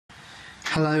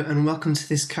Hello and welcome to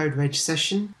this Code Rage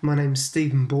session. My name is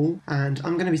Stephen Ball and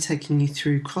I'm going to be taking you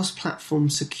through cross-platform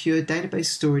secure database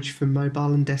storage for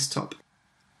mobile and desktop.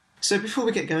 So before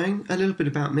we get going, a little bit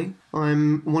about me.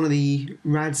 I'm one of the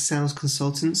RAD sales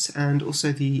consultants and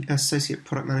also the Associate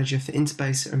Product Manager for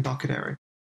Interbase at Embarcadero.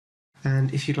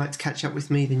 And if you'd like to catch up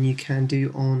with me, then you can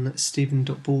do on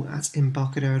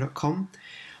stephen.ball@embarcadero.com,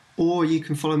 or you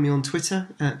can follow me on Twitter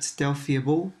at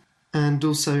DelphiaBall, and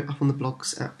also up on the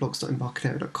blogs at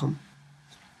blogs.embarcadero.com.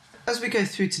 As we go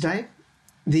through today,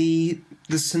 the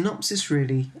synopsis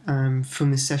really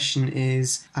from this session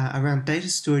is around data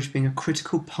storage being a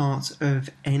critical part of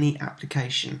any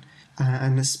application,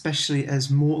 and especially as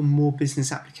more and more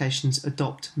business applications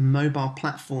adopt mobile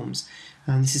platforms.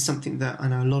 And this is something that I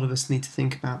know a lot of us need to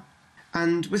think about.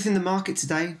 And within the market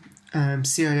today,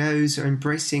 CIOs are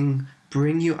embracing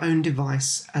bring your own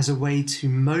device as a way to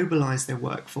mobilize their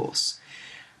workforce.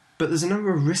 But there's a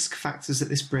number of risk factors that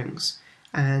this brings.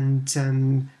 And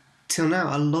till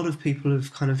now, a lot of people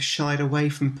have kind of shied away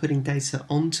from putting data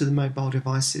onto the mobile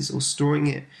devices or storing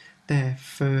it there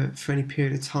for any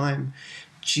period of time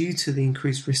due to the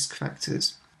increased risk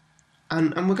factors.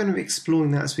 And we're going to be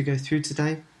exploring that as we go through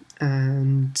today,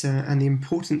 and the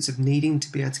importance of needing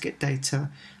to be able to get data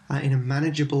in a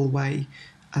manageable way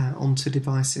onto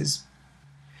devices.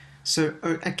 So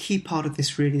a key part of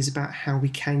this really is about how we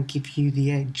can give you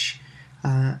the edge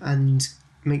and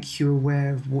make you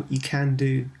aware of what you can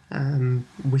do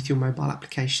with your mobile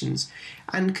applications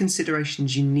and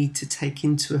considerations you need to take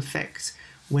into effect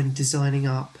when designing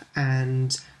up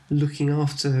and looking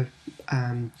after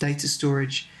data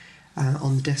storage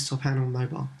on the desktop and on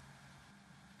mobile.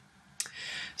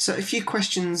 So a few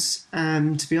questions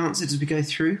to be answered as we go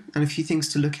through, and a few things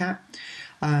to look at.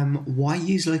 Why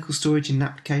use local storage in an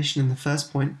application in the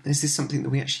first point? Is this something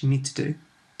that we actually need to do?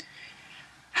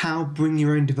 How bring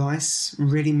your own device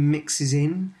really mixes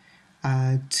in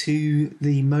to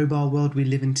the mobile world we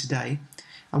live in today,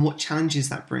 and what challenges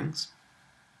that brings.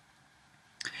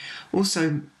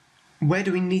 Also, where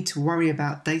do we need to worry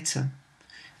about data?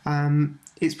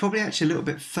 It's probably actually a little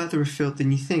bit further afield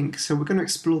than you think, so we're going to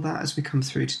explore that as we come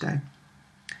through today.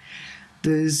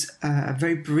 There's a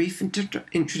very brief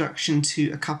introduction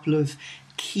to a couple of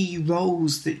key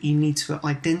roles that you need to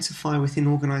identify within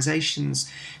organisations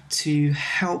to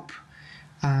help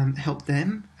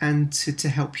them and to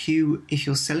help you if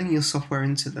you're selling your software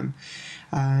into them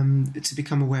to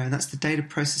become aware, and that's the data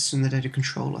processor and the data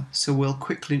controller. So we'll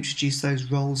quickly introduce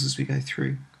those roles as we go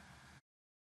through.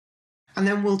 And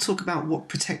then we'll talk about what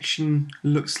protection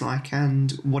looks like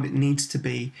and what it needs to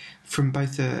be from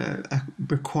both a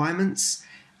requirements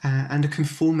and a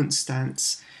conformance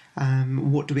stance.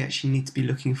 What do we actually need to be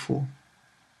looking for?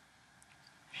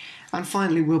 And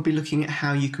finally, we'll be looking at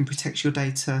how you can protect your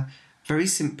data very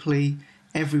simply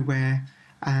everywhere,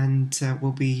 and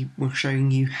we're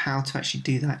showing you how to actually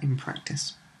do that in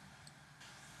practice.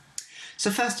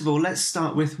 So first of all, let's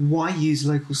start with why use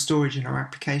local storage in our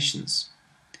applications.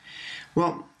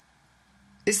 Well,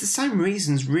 it's the same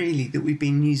reasons really that we've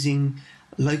been using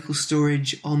local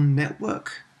storage on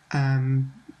network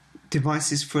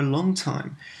devices for a long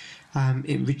time.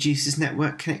 It reduces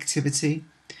network connectivity,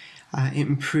 it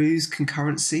improves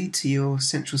concurrency to your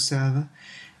central server,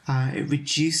 it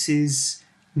reduces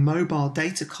mobile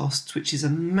data costs, which is a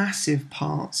massive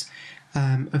part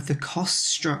of the cost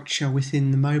structure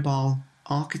within the mobile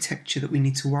architecture that we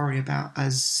need to worry about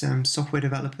as software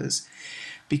developers.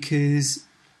 Because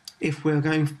if we're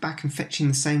going back and fetching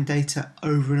the same data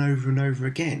over and over and over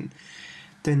again,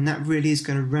 then that really is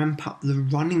going to ramp up the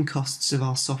running costs of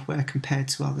our software compared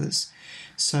to others.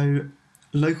 So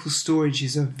local storage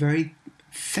is a very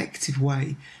effective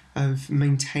way of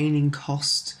maintaining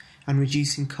cost and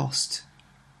reducing cost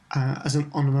on an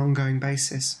ongoing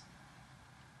basis.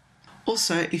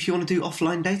 Also, if you want to do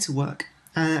offline data work,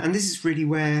 and this is really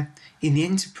where in the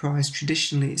enterprise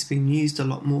traditionally it's been used a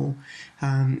lot more.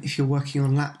 If you're working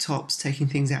on laptops, taking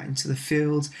things out into the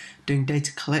field, doing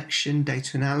data collection,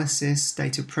 data analysis,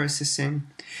 data processing.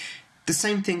 The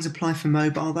same things apply for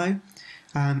mobile though.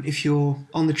 If you're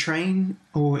on the train,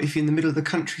 or if you're in the middle of the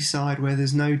countryside where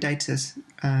there's no data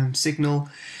signal,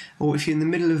 or if you're in the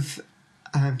middle of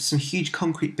some huge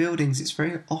concrete buildings, it's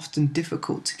very often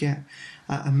difficult to get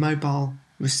a mobile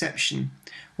reception,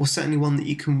 or certainly one that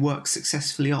you can work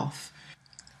successfully off.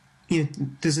 You know,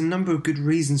 there's a number of good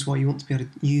reasons why you want to be able to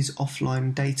use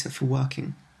offline data for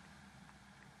working.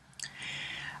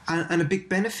 And a big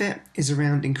benefit is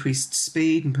around increased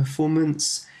speed and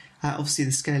performance, obviously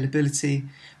the scalability,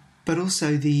 but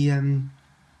also the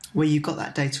where you've got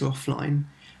that data offline,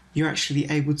 you're actually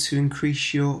able to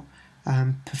increase your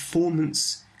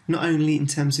performance not only in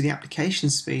terms of the application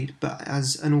speed, but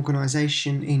as an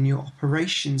organisation in your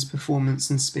operations performance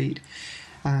and speed,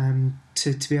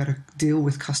 to be able to deal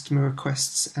with customer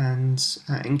requests and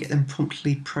get them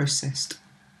promptly processed.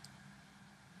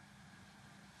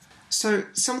 So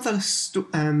some of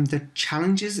the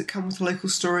challenges that come with local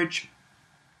storage,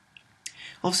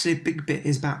 obviously a big bit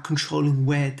is about controlling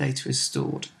where data is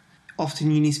stored.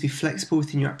 Often you need to be flexible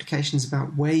within your applications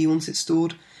about where you want it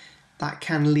stored. That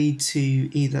can lead to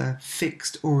either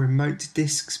fixed or remote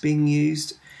disks being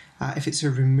used. If it's a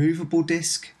removable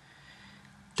disk,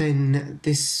 then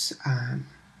this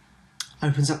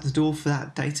opens up the door for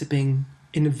that data being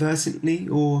inadvertently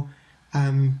or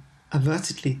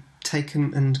avertedly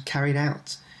taken and carried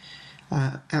out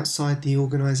outside the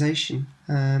organisation.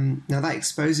 Now that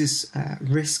exposes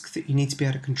risk that you need to be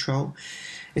able to control,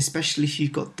 especially if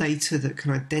you've got data that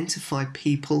can identify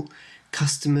people,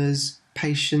 customers,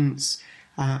 patients,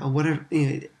 or whatever.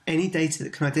 Any data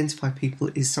that can identify people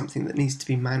is something that needs to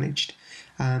be managed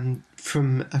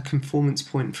from a conformance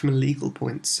point, from a legal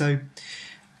point. So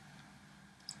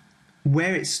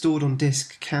where it's stored on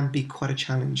disk can be quite a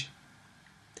challenge.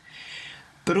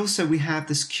 But also we have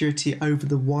the security over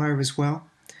the wire as well.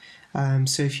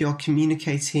 So if you're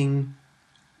communicating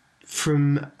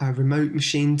from a remote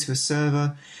machine to a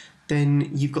server,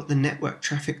 then you've got the network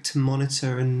traffic to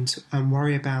monitor and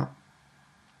worry about.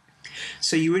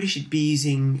 So you really should be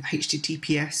using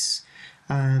HTTPS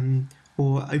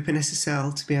or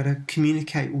OpenSSL to be able to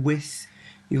communicate with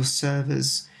your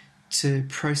servers to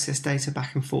process data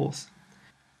back and forth.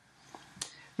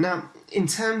 Now, in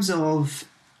terms of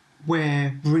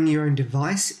where bring your own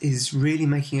device is really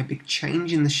making a big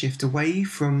change in the shift away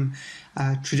from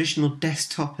traditional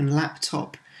desktop and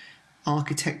laptop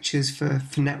architectures for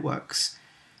networks,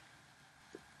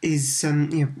 is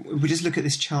we just look at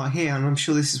this chart here, and I'm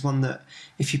sure this is one that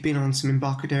if you've been on some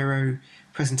Embarcadero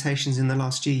presentations in the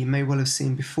last year, you may well have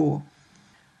seen before.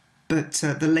 But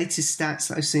the latest stats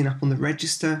that I've seen up on the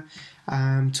register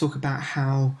talk about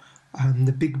how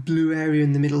the big blue area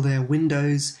in the middle there,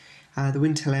 Windows, the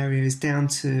Wintel area, is down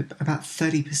to about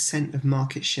 30% of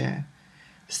market share.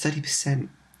 30%.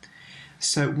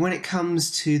 So when it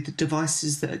comes to the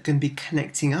devices that are going to be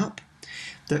connecting up,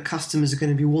 that customers are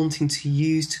going to be wanting to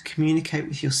use to communicate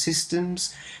with your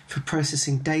systems for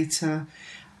processing data,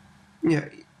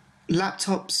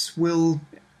 laptops will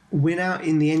win out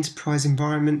in the enterprise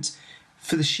environment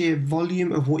for the sheer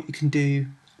volume of what you can do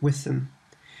with them.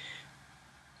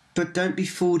 But don't be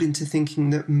fooled into thinking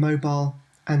that mobile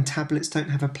and tablets don't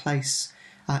have a place,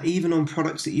 even on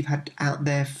products that you've had out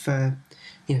there for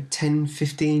 10,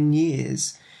 15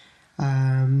 years.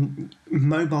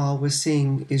 Mobile, we're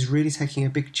seeing, is really taking a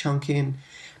big chunk in,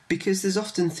 because there's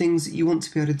often things that you want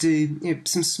to be able to do,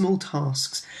 some small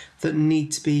tasks that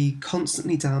need to be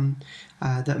constantly done,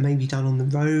 that may be done on the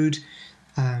road,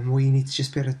 where you need to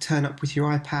just be able to turn up with your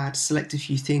iPad, select a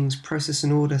few things, process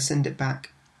an order, send it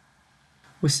back.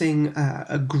 We're seeing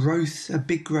a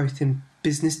big growth in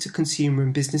business to consumer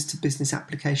and business to business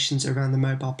applications around the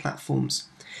mobile platforms.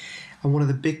 And one of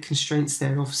the big constraints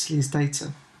there obviously is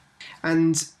data.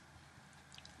 And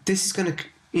this is going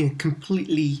to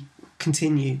completely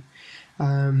continue.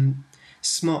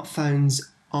 Smartphones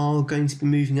are going to be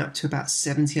moving up to about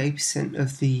 78%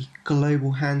 of the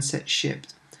global handsets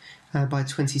shipped by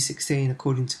 2016,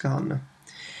 according to Gartner.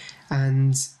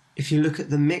 And if you look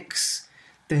at the mix,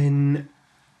 then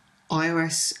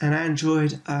iOS and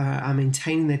Android are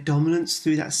maintaining their dominance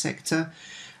through that sector.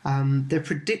 They're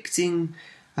predicting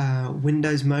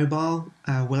Windows Mobile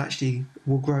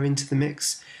will grow into the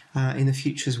mix in the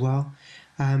future as well.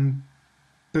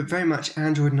 But very much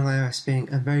Android and iOS being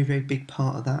a very, very big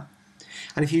part of that.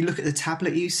 And if you look at the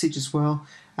tablet usage as well,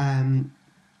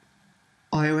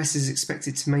 iOS is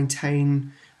expected to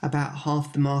maintain about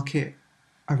half the market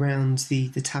around the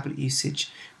tablet usage,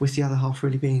 with the other half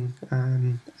really being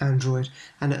Android,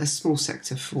 and a small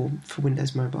sector for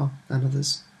Windows Mobile and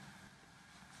others.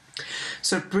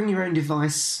 So bring your own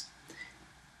device.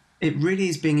 It really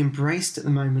is being embraced at the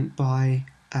moment by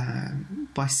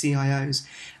CIOs.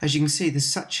 As you can see, there's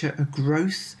such a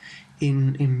growth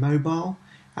in mobile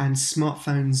and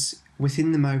smartphones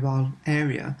within the mobile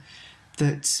area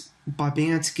that by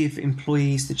being able to give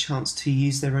employees the chance to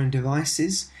use their own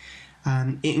devices,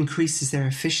 it increases their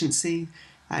efficiency,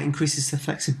 increases the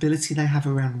flexibility they have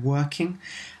around working.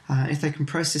 If they can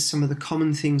process some of the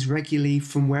common things regularly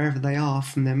from wherever they are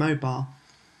from their mobile,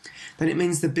 then it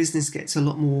means the business gets a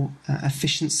lot more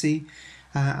efficiency,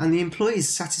 and the employee's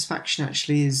satisfaction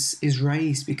actually is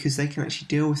raised, because they can actually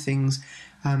deal with things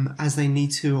as they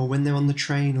need to, or when they're on the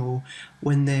train, or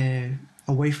when they're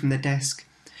away from their desk.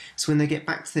 So when they get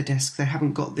back to their desk, they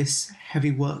haven't got this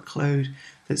heavy workload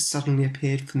that's suddenly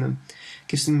appeared from them. It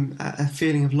gives them a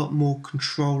feeling of a lot more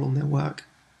control on their work.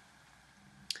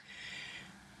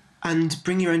 And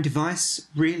bring your own device,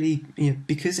 really,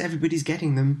 because everybody's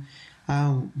getting them,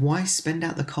 why spend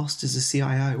out the cost as a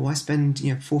CIO? Why spend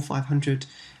 $400 or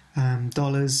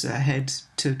 $500 a head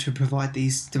to provide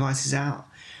these devices out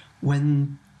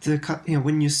when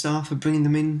when your staff are bringing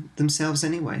them in themselves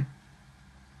anyway?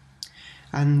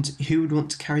 And who would want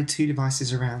to carry 2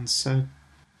 devices around? So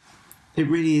it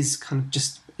really is kind of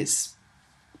just it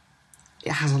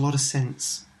has a lot of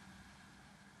sense.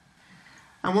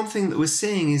 And one thing that we're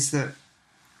seeing is that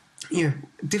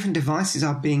different devices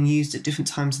are being used at different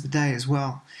times of the day as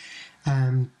well.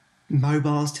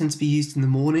 Mobiles tend to be used in the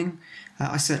morning.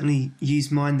 I certainly use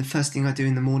mine. The first thing I do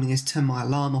in the morning is turn my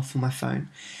alarm off on my phone,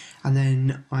 and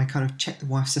then I kind of check the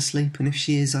wife's asleep, and if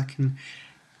she is, I can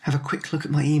have a quick look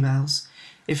at my emails.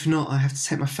 If not, I have to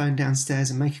take my phone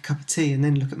downstairs and make a cup of tea and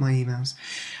then look at my emails.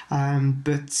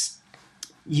 But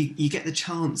you get the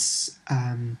chance,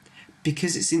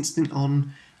 because it's instant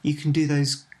on, you can do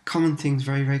those common things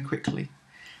very, very quickly.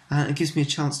 It gives me a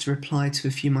chance to reply to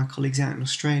a few of my colleagues out in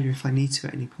Australia if I need to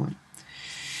at any point.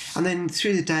 And then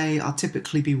through the day, I'll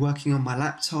typically be working on my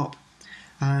laptop.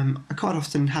 I quite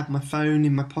often have my phone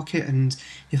in my pocket, and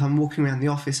if I'm walking around the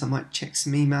office, I might check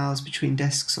some emails between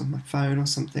desks on my phone or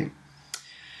something.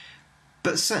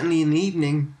 But certainly in the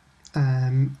evening,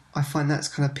 I find that's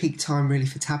kind of peak time really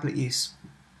for tablet use.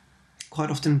 Quite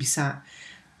often be sat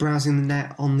browsing the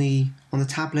net on the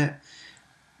tablet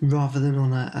rather than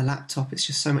on a laptop. It's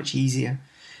just so much easier,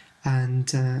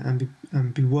 and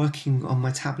be working on my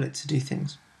tablet to do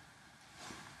things.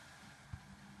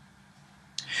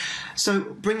 So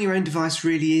bring your own device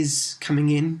really is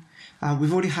coming in.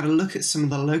 We've already had a look at some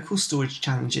of the local storage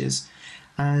challenges,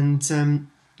 and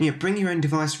bring your own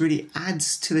device really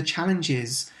adds to the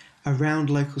challenges around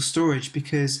local storage,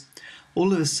 because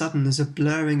all of a sudden there's a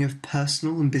blurring of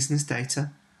personal and business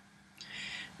data.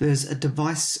 There's a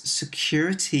device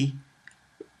security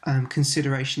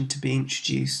consideration to be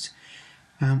introduced,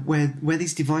 where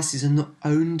these devices are not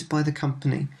owned by the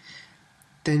company.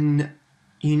 Then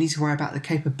you need to worry about the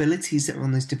capabilities that are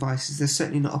on those devices. There's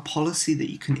certainly not a policy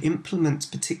that you can implement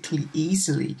particularly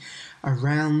easily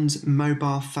around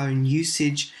mobile phone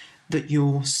usage that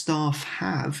your staff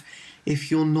have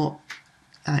if you're not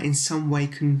in some way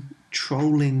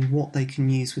controlling what they can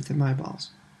use with their mobiles.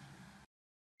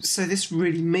 So this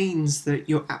really means that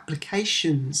your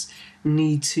applications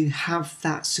need to have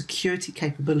that security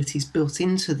capabilities built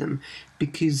into them,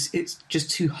 because it's just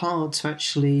too hard to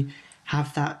actually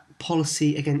have that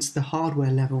policy against the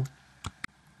hardware level.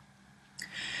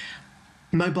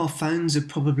 Mobile phones are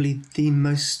probably the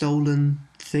most stolen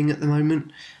thing at the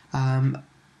moment.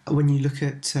 When you look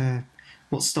at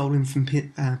what's stolen from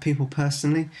people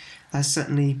personally,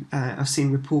 certainly I've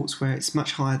seen reports where it's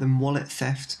much higher than wallet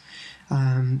theft,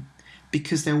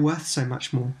 because they're worth so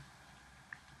much more.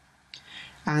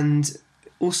 And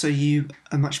also you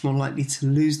are much more likely to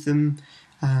lose them,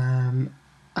 and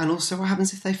also what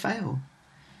happens if they fail?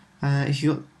 If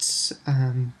you've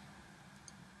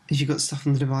got stuff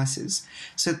on the devices.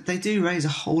 So they do raise a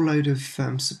whole load of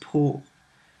support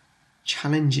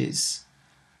challenges.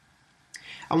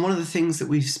 And one of the things that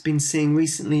we've been seeing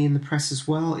recently in the press as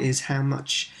well is how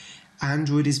much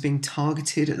Android is being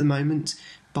targeted at the moment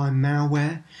by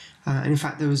malware. And in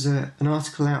fact, there was an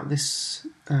article out this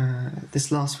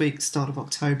last week, start of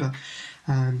October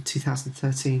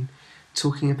 2013,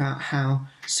 talking about how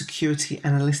security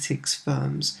analytics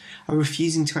firms are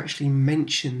refusing to actually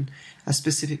mention a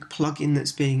specific plugin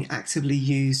that's being actively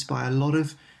used by a lot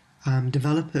of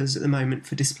developers at the moment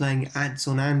for displaying ads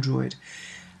on Android.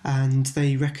 And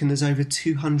they reckon there's over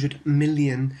 200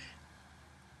 million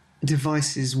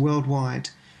devices worldwide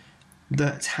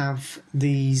that have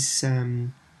these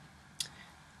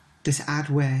this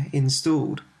adware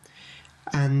installed,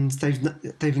 and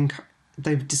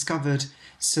they've discovered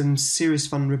some serious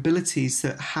vulnerabilities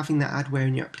that having that adware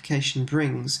in your application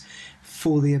brings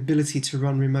for the ability to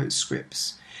run remote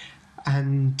scripts.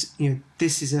 And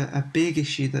this is a big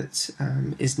issue that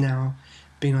is now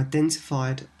being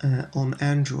identified on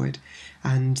Android,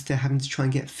 and they're having to try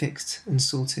and get fixed and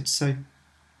sorted. So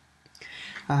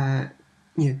there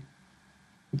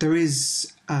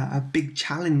is a big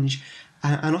challenge,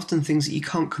 and often things that you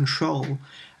can't control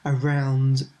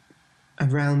around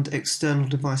external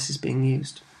devices being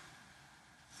used.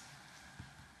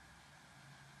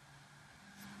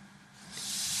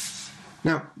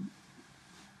 Now,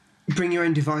 bring your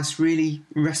own device really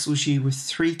wrestles you with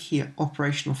 3 key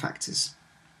operational factors.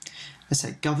 Let's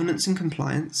say governance and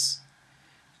compliance,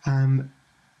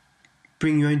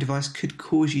 Bring your own device could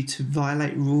cause you to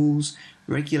violate rules,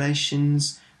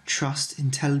 regulations, trust,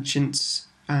 intelligence,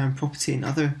 property and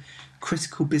other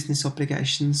critical business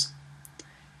obligations.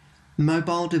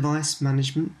 Mobile device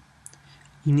management.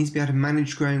 You need to be able to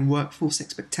manage growing workforce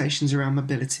expectations around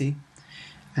mobility,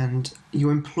 and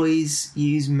your employees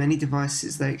use many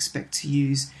devices. They expect to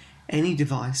use any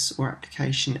device or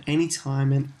application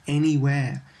anytime and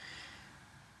anywhere.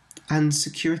 And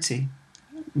security.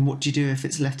 What do you do if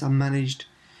it's left unmanaged?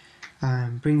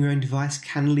 Bring your own device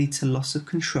can lead to loss of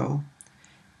control,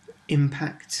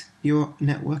 impact your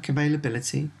network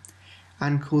availability,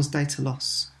 and cause data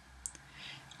loss.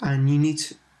 And you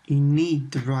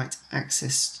need the right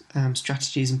access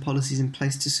strategies and policies in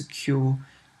place to secure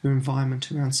your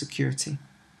environment around security.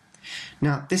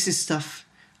 Now, this is stuff,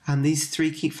 and these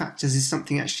 3 key factors is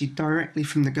something actually directly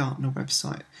from the Gartner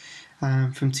website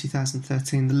from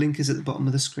 2013. The link is at the bottom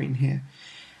of the screen here.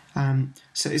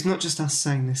 So it's not just us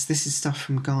saying this. This is stuff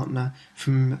from Gartner,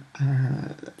 from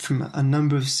a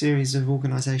number of series of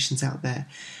organisations out there,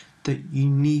 that you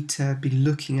need to be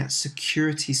looking at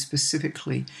security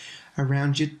specifically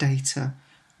around your data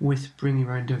with Bring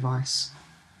Your Own Device.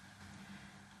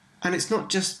 And it's not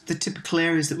just the typical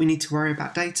areas that we need to worry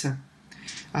about data.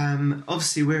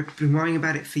 Obviously, we've been worrying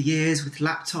about it for years with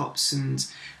laptops,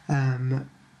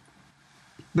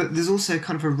 but there's also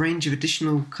kind of a range of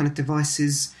additional kind of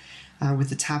devices with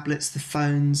the tablets, the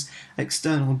phones,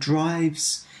 external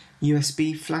drives,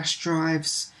 USB flash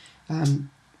drives,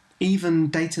 even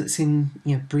data that's in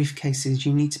briefcases.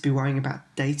 You need to be worrying about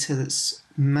data that's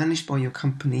managed by your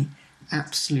company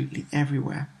absolutely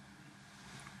everywhere.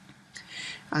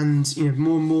 And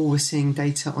more and more we're seeing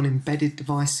data on embedded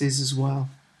devices as well.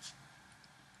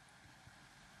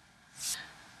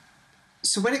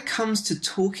 So when it comes to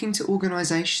talking to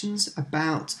organisations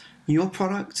about your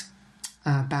product,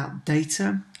 about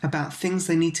data, about things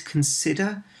they need to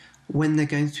consider when they're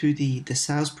going through the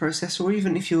sales process, or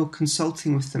even if you're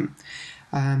consulting with them,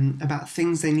 about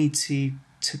things they need to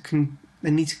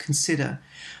consider,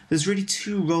 there's really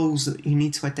 2 roles that you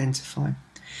need to identify.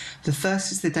 The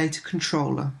first is the data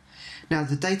controller. Now,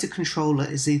 the data controller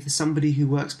is either somebody who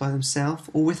works by themselves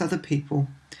or with other people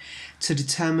to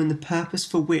determine the purpose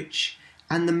for which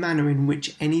and the manner in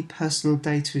which any personal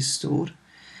data is stored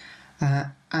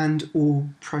and or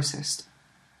processed.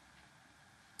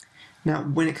 Now,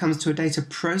 when it comes to a data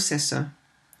processor,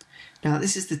 now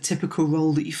this is the typical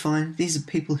role that you find. These are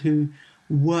people who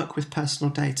work with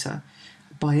personal data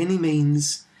by any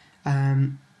means,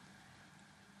 and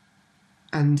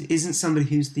isn't somebody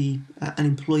who's an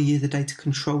employee of the data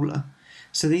controller.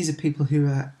 So these are people who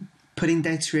are putting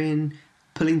data in,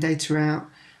 pulling data out,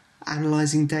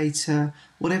 analysing data,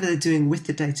 whatever they're doing with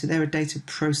the data. They're a data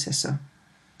processor.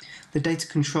 The data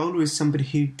controller is somebody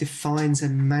who defines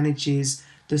and manages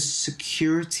the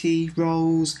security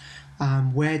roles,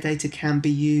 where data can be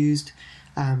used,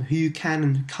 who can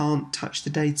and can't touch the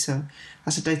data.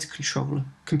 That's a data controller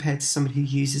compared to somebody who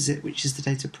uses it, which is the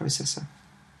data processor.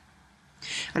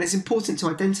 And it's important to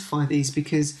identify these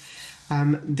because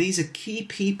these are key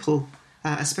people,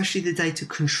 especially the data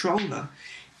controller,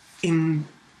 in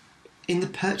the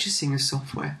purchasing of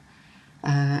software.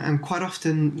 And quite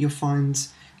often you'll find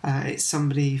it's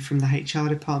somebody from the HR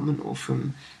department or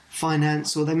from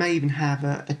finance, or they may even have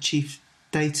a chief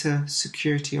data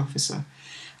security officer.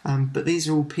 But these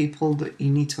are all people that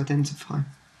you need to identify.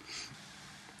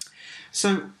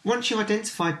 So once you've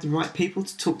identified the right people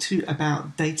to talk to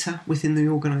about data within the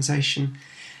organisation,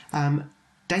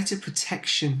 data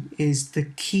protection is the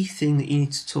key thing that you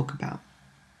need to talk about.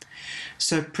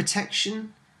 So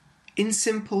protection, in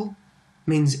simple,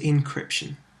 means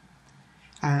encryption.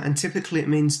 And typically it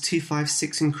means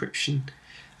 256 encryption.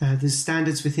 There's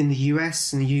standards within the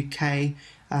US and the UK,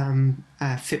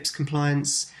 FIPS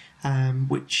compliance,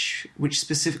 which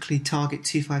specifically target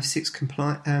 256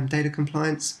 data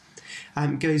compliance.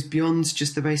 It goes beyond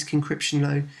just the basic encryption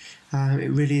law. It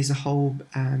really is a whole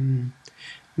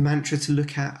mantra to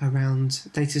look at around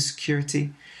data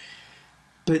security.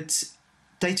 But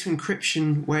data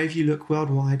encryption, wherever you look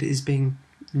worldwide, is being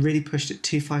really pushed at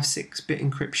 256-bit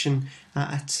encryption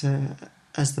as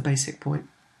the basic point.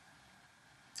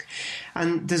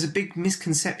 And there's a big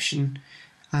misconception,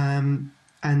 and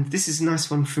this is a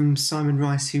nice one from Simon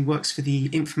Rice, who works for the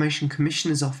Information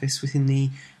Commissioner's Office within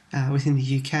the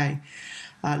UK.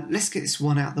 Let's get this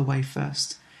one out of the way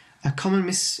first. A common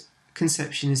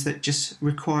misconception is that just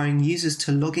requiring users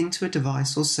to log into a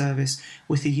device or service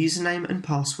with a username and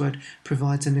password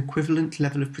provides an equivalent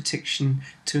level of protection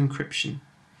to encryption.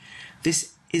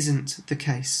 This isn't the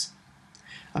case.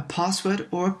 A password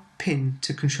or a PIN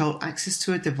to control access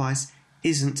to a device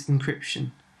isn't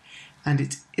encryption, and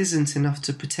it isn't enough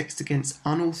to protect against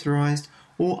unauthorized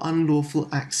or unlawful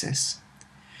access.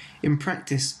 In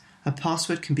practice, a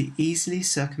password can be easily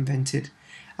circumvented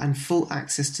and full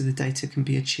access to the data can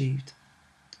be achieved.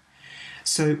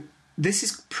 So this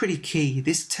is pretty key.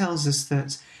 This tells us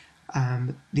that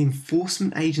the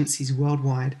enforcement agencies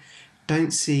worldwide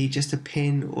don't see just a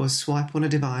PIN or a swipe on a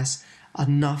device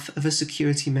enough of a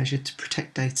security measure to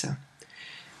protect data.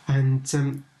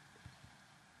 And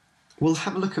we'll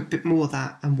have a look at a bit more of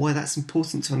that and why that's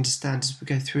important to understand as we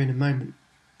go through in a moment.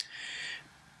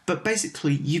 But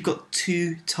basically, you've got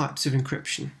two types of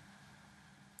encryption,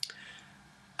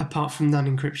 apart from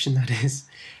non-encryption, that is.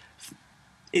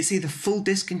 It's either full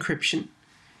disk encryption,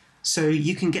 so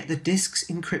you can get the disks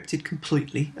encrypted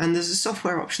completely, and there's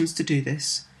software options to do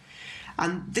this.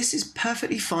 And this is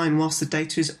perfectly fine whilst the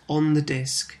data is on the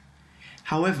disk.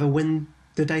 However, when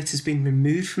the data has been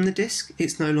removed from the disk,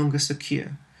 it's no longer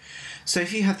secure. So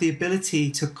if you have the ability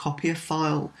to copy a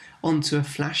file onto a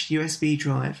flash USB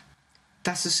drive,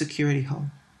 that's a security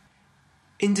hole.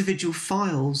 Individual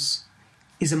files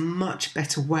is a much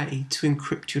better way to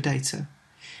encrypt your data.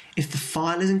 If the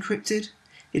file is encrypted,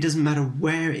 it doesn't matter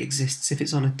where it exists, if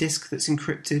it's on a disk that's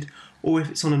encrypted or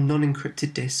if it's on a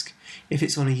non-encrypted disk, if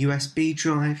it's on a USB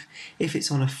drive, if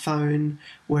it's on a phone,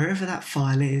 wherever that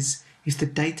file is, if the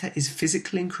data is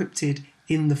physically encrypted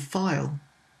in the file,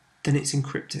 then it's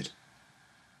encrypted.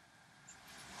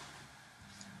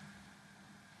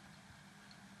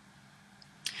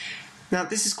 Now,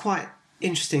 this is quite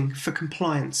interesting for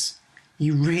compliance.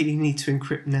 You really need to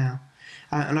encrypt now.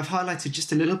 And I've highlighted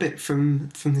just a little bit from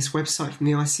this website, from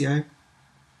the ICO.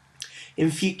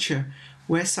 In future,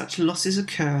 where such losses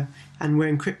occur and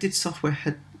where encryption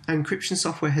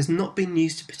software has not been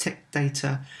used to protect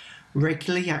data,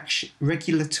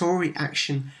 regulatory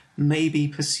action may be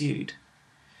pursued.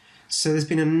 So there's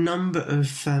been a number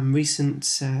of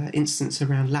recent incidents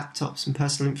around laptops and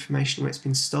personal information where it's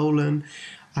been stolen,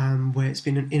 where it's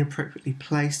been inappropriately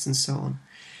placed and so on.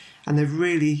 And they're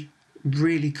really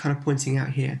kind of pointing out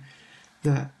here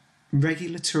that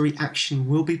regulatory action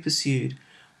will be pursued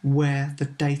where the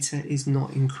data is not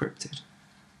encrypted.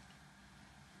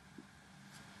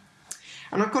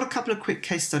 And I've got a couple of quick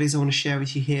case studies I want to share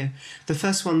with you here. The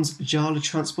first one's Jala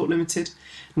Transport Limited.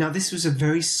 Now, this was a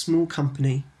very small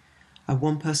company, a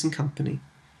one-person company.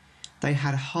 They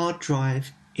had a hard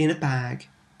drive in a bag.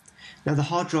 Now, the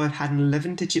hard drive had an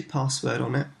 11-digit password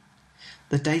on it.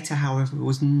 The data, however,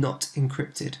 was not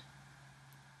encrypted.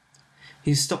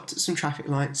 He stopped at some traffic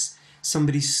lights.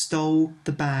 Somebody stole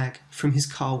the bag from his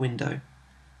car window.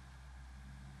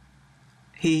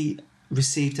 He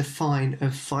received a fine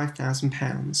of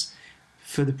 £5,000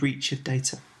 for the breach of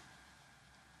data.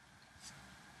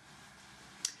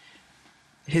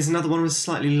 Here's another one with a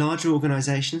slightly larger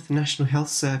organisation, the National Health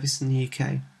Service in the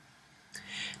UK.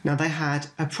 Now, they had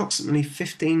approximately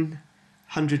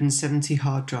 1,570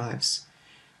 hard drives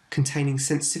containing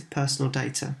sensitive personal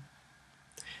data.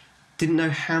 Didn't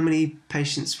know how many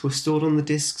patients were stored on the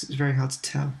disks. It's very hard to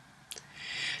tell.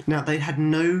 Now, they had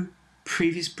no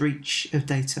previous breach of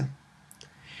data.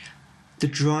 The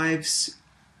drives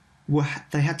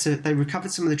they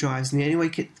recovered some of the drives, and the only way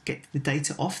to get the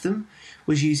data off them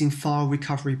was using file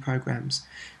recovery programs.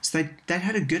 So they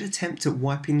had a good attempt at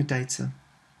wiping the data.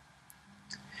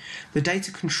 The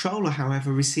data controller,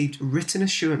 however, received written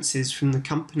assurances from the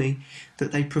company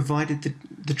that they provided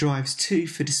the drives to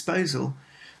for disposal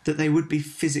that they would be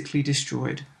physically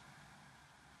destroyed.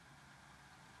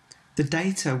 The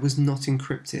data was not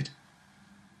encrypted.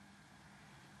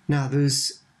 Now, there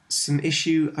was some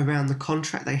issue around the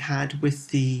contract they had with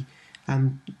the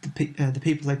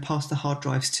people they passed the hard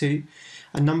drives to.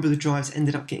 A number of the drives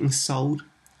ended up getting sold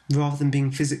rather than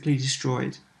being physically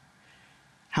destroyed.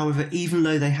 However, even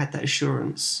though they had that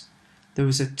assurance, there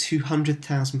was a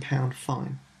 £200,000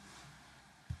 fine.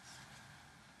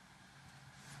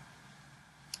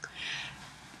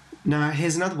 Now,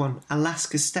 here's another one,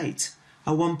 Alaska State,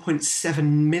 a $1.7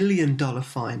 million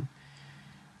fine.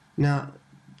 Now,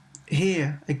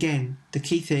 here, again, the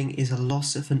key thing is a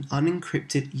loss of an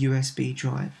unencrypted USB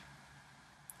drive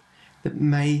that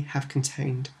may have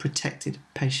contained protected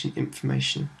patient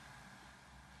information.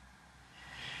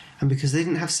 And because they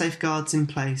didn't have safeguards in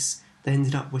place, they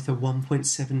ended up with a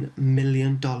 $1.7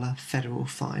 million federal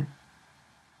fine.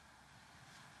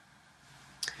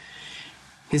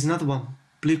 Here's another one,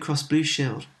 Blue Cross Blue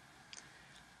Shield,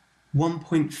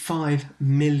 $1.5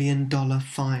 million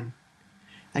fine.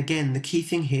 Again, the key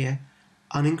thing here,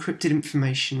 unencrypted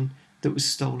information that was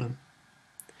stolen.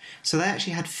 So they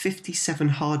actually had 57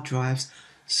 hard drives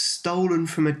stolen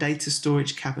from a data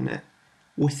storage cabinet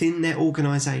within their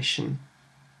organisation,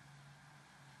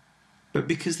 but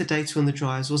because the data on the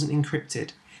drives wasn't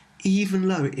encrypted, even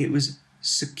though it was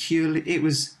securely, it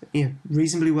was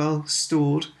reasonably well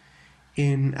stored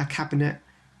in a cabinet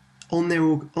on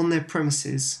their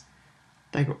premises,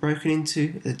 they got broken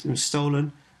into, it was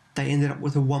stolen. They ended up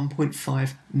with a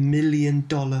 $1.5 million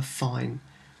fine.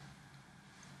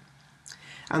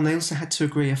 And they also had to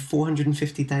agree a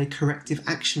 450-day corrective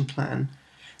action plan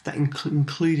that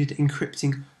included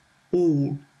encrypting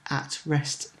all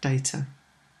at-rest data.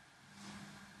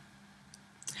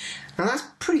 Now that's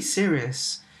pretty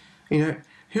serious. Who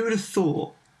would have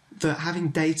thought that having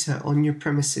data on your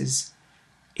premises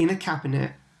in a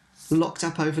cabinet, locked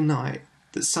up overnight,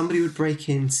 that somebody would break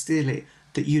in, steal it,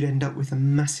 that you'd end up with a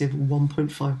massive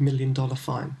 $1.5 million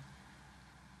fine?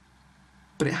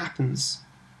 But it happens.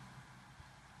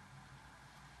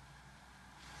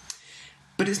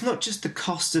 But it's not just the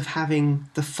cost of having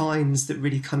the fines that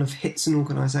really kind of hits an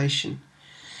organisation.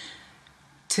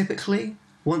 Typically,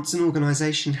 once an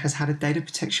organisation has had a data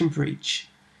protection breach,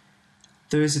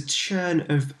 there is a churn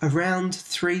of around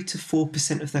 3 to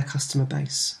 4% of their customer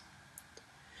base.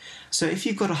 So if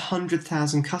you've got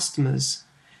 100,000 customers,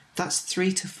 that's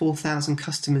 3,000 to 4,000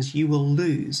 customers you will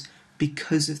lose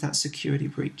because of that security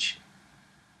breach.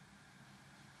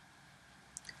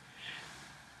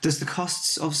 There's the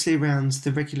costs obviously around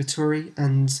the regulatory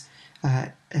and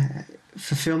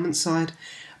fulfillment side,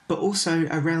 but also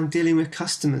around dealing with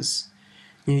customers.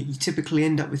 You typically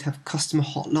end up with customer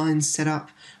hotlines set up,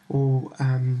 or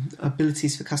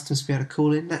abilities for customers to be able to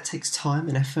call in. That takes time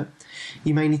and effort.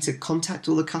 You may need to contact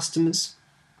all the customers.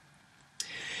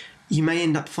 You may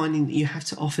end up finding that you have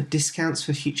to offer discounts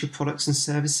for future products and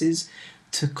services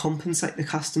to compensate the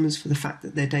customers for the fact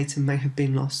that their data may have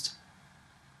been lost.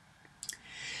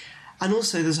 And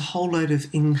also there's a whole load of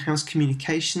in-house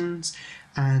communications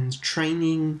and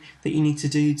training that you need to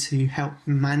do to help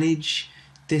manage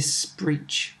this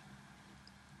breach.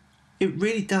 It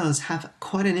really does have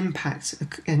quite an impact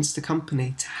against the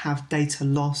company to have data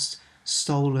lost,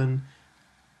 stolen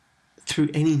through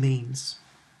any means.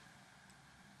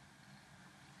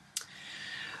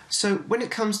 So when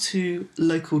it comes to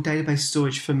local database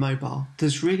storage for mobile,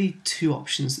 there's really two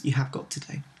options that you have got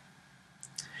today.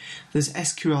 There's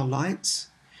SQLite,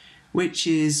 which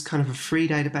is kind of a free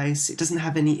database. It doesn't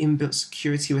have any inbuilt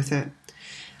security with it.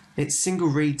 It's single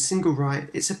read, single write.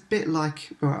 It's a bit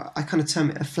like, or I kind of term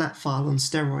it a flat file on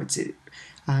steroids,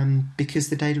 because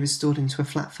the data is stored into a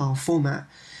flat file format,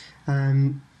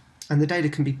 and the data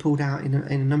can be pulled out in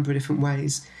a number of different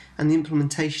ways, and the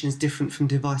implementation is different from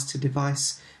device to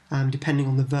device, depending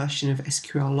on the version of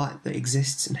SQLite that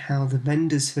exists and how the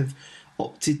vendors have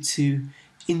opted to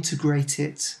integrate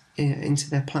it into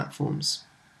their platforms.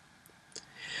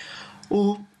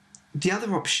 Or the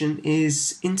other option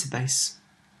is Interbase.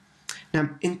 Now,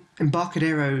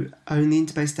 Embarcadero own the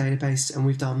Interbase database, and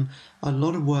we've done a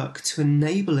lot of work to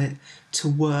enable it to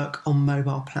work on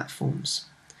mobile platforms.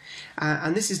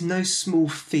 And this is no small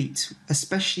feat,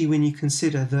 especially when you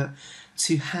consider that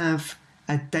to have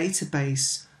a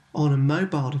database on a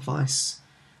mobile device,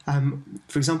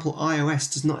 for example,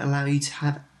 iOS does not allow you to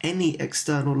have any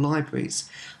external libraries.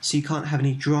 So you can't have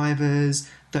any drivers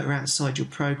that are outside your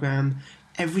program.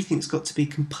 Everything's got to be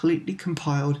completely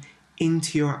compiled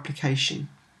into your application.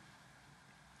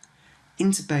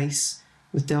 Interbase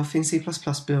with Delphi and C++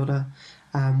 Builder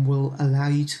will allow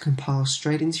you to compile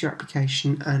straight into your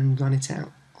application and run it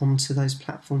out onto those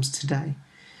platforms today.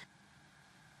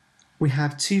 We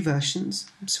have two versions.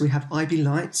 So we have IB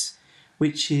Lite,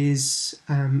 which is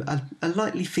a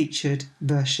lightly featured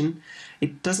version.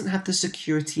 It doesn't have the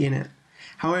security in it.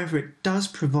 However, it does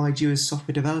provide you as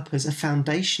software developers a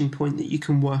foundation point that you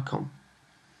can work on.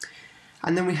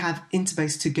 And then we have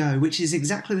Interbase to Go, which is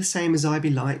exactly the same as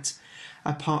IB Lite,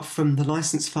 apart from the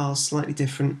license files slightly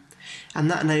different. And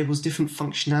that enables different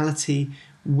functionality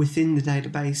within the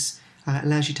database. It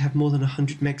allows you to have more than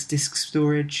 100 megs disk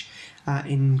storage.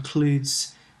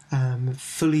 Includes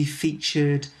fully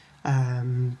featured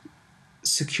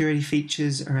security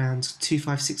features around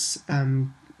 256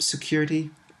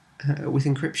 security with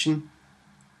encryption.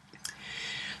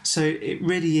 So it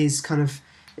really is kind of,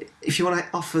 if you want to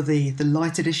offer the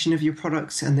light edition of your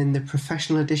products and then the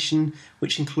professional edition,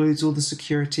 which includes all the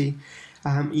security,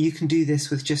 you can do this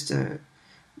with just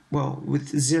with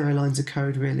 0 lines of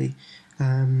code really,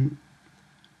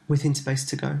 with Interbase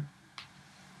to Go.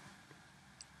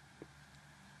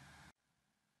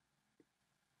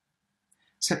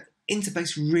 So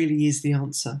Interbase really is the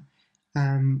answer.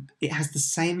 It has the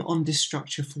same on-disk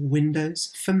structure for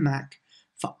Windows, for Mac,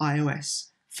 for iOS,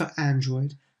 for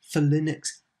Android, for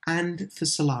Linux, and for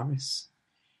Solaris.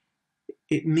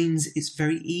 It means it's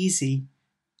very easy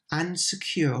and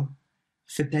secure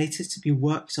for data to be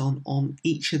worked on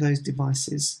each of those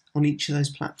devices, on each of those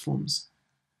platforms.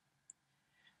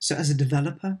 So as a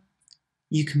developer,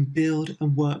 you can build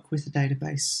and work with a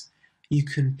database. You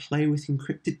can play with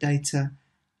encrypted data.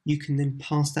 You can then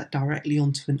pass that directly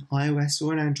onto an iOS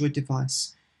or an Android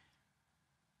device,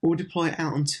 or deploy it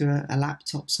out onto a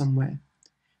laptop somewhere,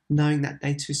 knowing that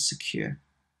data is secure.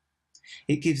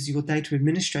 It gives your data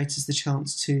administrators the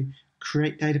chance to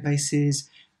create databases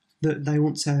that they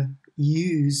want to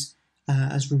use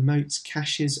as remote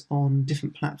caches on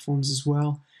different platforms as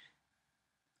well.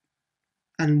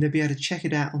 And they'll be able to check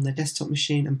it out on their desktop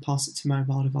machine and pass it to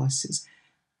mobile devices.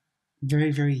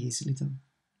 Very, very easily done.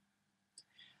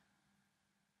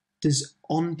 There's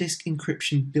on-disk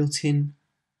encryption built in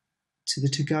to the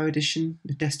to-go edition,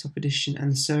 the desktop edition,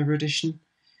 and the server edition.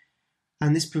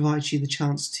 And this provides you the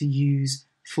chance to use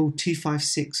full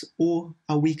 256 or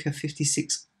a weaker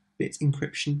 56-bit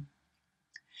encryption.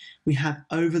 We have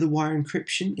over-the-wire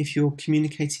encryption if you're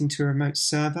communicating to a remote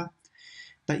server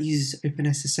that uses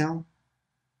OpenSSL.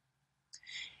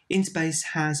 Interbase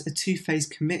has a two-phase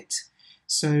commit,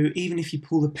 so even if you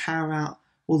pull the power out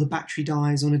or the battery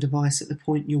dies on a device at the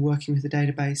point you're working with the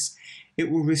database, it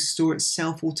will restore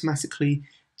itself automatically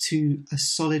to a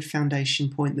solid foundation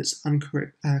point that's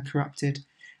uncorrupted,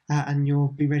 and you'll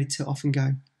be ready to off and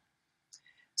go.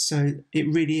 So it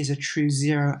really is a true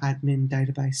zero admin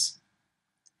database.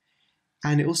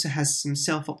 And it also has some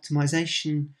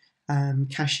self-optimization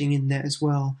caching in there as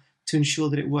well to ensure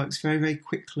that it works very, very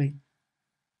quickly.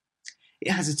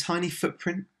 It has a tiny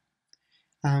footprint.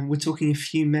 We're talking a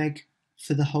few meg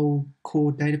for the whole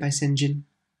core database engine.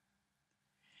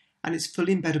 And it's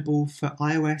fully embeddable for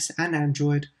iOS and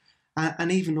Android,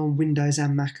 and even on Windows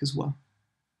and Mac as well.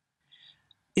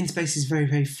 Interbase is very,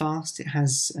 very fast. It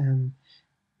has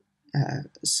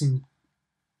some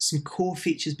core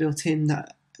features built in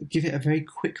that give it a very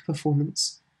quick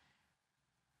performance.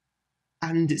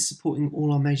 And it's supporting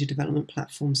all our major development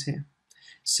platforms here.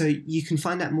 So you can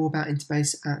find out more about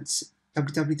Interbase at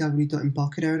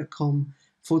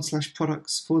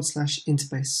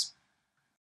www.embarcadero.com/products/Interbase.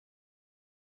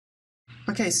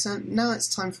 Okay, so now it's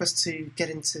time for us to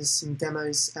get into some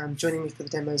demos. Joining me for the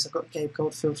demos, I've got Gabe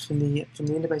Goldfield from the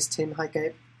Interbase team. Hi,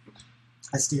 Gabe.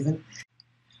 Hi, Stephen.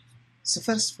 So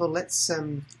first of all, let's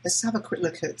have a quick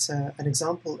look at an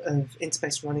example of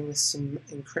Interbase running with some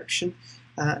encryption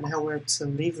and how we're able to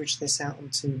leverage this out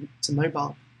onto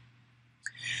mobile.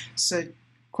 So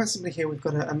quite simply here, we've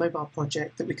got a mobile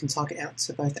project that we can target out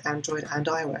to both Android and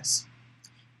iOS.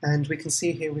 And we can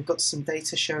see here we've got some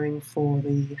data showing for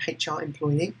the HR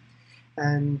employee,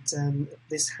 and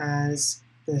this has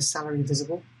the salary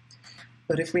visible.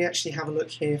 But if we actually have a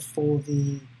look here for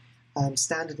the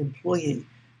standard employee,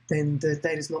 then the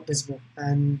data is not visible.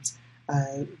 And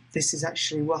this is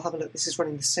actually, well, have a look, this is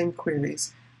running the same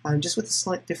queries, just with a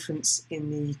slight difference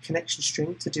in the connection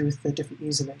string to do with the different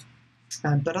username.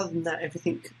 But other than that,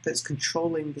 everything that's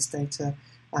controlling this data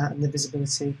and the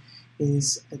visibility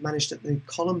is managed at the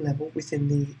column level within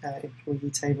the employee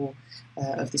table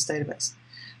of this database.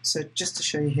 So just to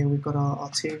show you here, we've got our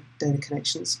two data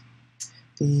connections.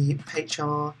 The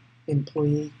HR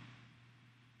employee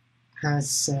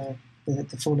has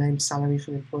the full name, salary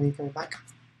from employee going back,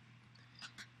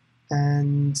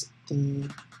 and the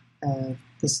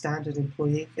standard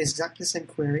employee is exactly the same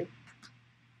query,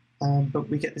 but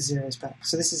we get the zeros back.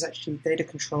 So this is actually data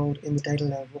controlled in the data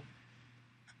level.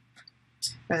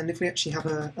 And if we actually have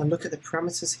a look at the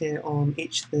parameters here on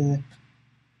each of the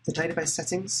database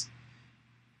settings,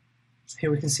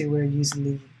 here we can see we're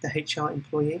using the HR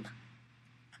employee.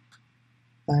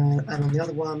 And on the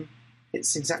other one,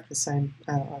 it's exactly the same.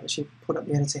 I've actually put up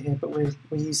the editor here, but we're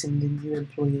using the new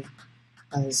employee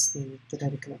as the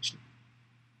data connection.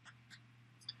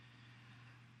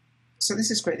 So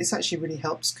this is great. This actually really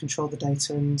helps control the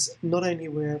data, and not only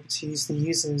we're able to use the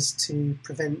users to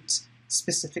prevent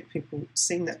specific people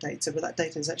seeing that data, but that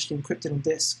data is actually encrypted on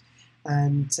disk,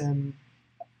 and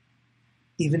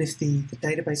even if the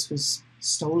database was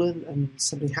stolen and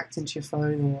somebody hacked into your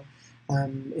phone, or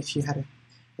if you had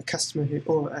a customer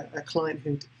or a client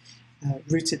who'd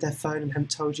rooted their phone and hadn't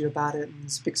told you about it, and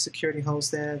there's big security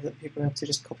holes there that people are able to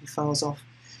just copy files off,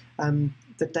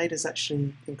 the data is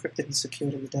actually encrypted and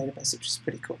secured in the database, which is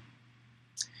pretty cool.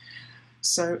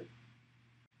 So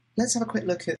let's have a quick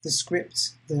look at the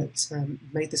script that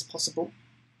made this possible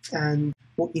and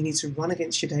what you need to run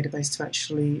against your database to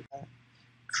actually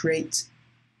create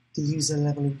the user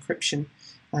level encryption,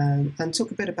 and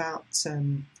talk a bit about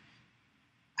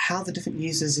how the different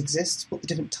users exist, what the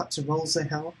different types of roles they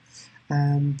have,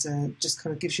 and just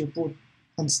kind of gives you a broad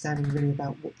understanding really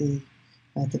about what the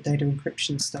data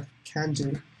encryption stuff can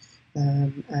do,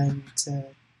 and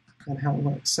how it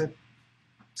works. So,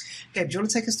 Gabe, do you want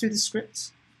to take us through the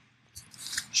script?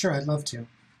 Sure, I'd love to.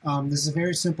 This is a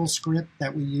very simple script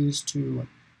that we use to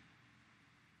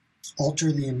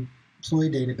alter the employee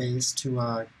database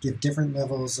to give different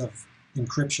levels of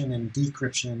encryption and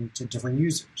decryption to different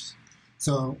users.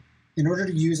 So in order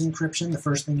to use encryption, the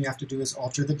first thing you have to do is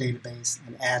alter the database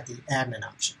and add the admin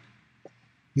option.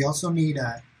 You also need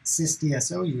a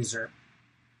sysdso user.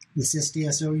 The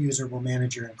sysdso user will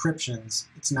manage your encryptions.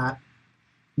 It's not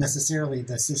necessarily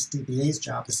the sysdba's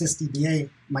job. The sysdba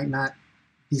might not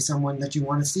be someone that you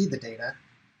want to see the data.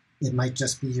 It might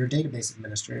just be your database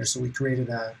administrator. So we created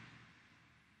an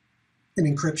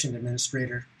encryption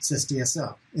administrator,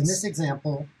 sysdso. In this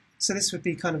example, so this would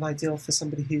be kind of ideal for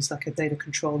somebody who's like a data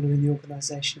controller in the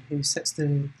organization who sets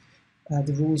the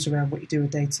rules around what you do with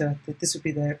data. This would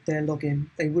be their login.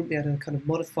 They wouldn't be able to kind of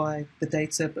modify the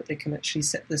data, but they can actually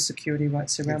set the security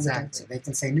rights around the data. They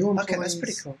can say new employees that's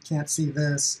pretty cool. Can't see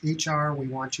this. HR, we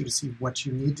want you to see what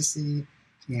you need to see,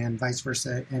 and vice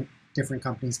versa. And different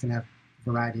companies can have a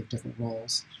variety of different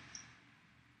roles.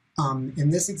 In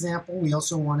this example, we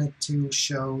also wanted to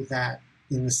show that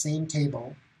in the same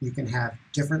table, you can have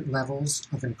different levels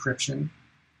of encryption.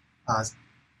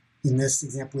 In this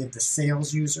example, we have the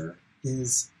sales user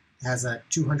has a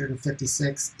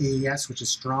 256 AES, which is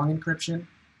strong encryption.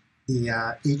 The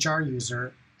HR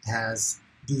user has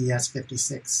DES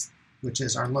 56, which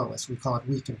is our lowest. We call it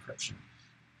weak encryption.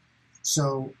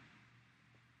 So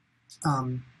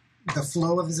the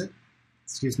flow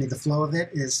of it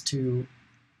is to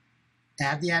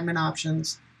add the admin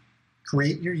options,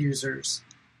 create your users,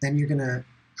 then you're going to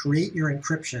create your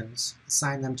encryptions,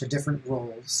 assign them to different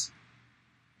roles,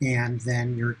 and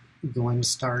then you're going to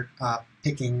start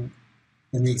picking.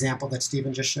 In the example that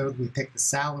Stephen just showed, we picked the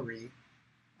salary.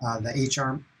 The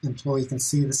HR employee can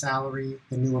see the salary,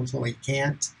 the new employee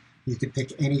can't. You could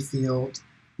pick any field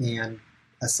and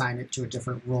assign it to a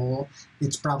different role.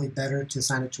 It's probably better to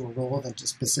assign it to a role than to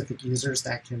specific users.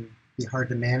 That can be hard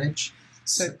to manage.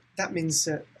 So that means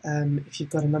that if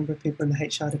you've got a number of people in the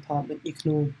HR department, you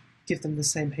can all give them the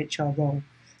same HR role.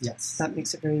 Yes. That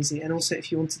makes it very easy. And also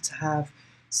if you wanted to have,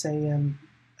 say,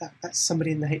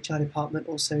 somebody in the HR department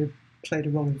also played a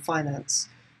role in finance,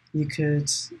 you could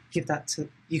give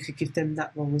them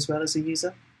that role as well as a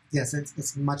user. Yes,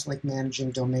 it's much like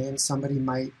managing domains. Somebody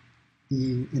might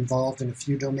be involved in a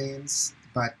few domains,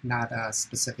 but not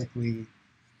specifically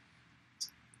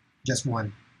just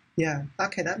one. Yeah,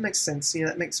 okay, that makes sense.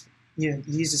 That makes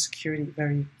user security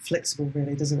very flexible,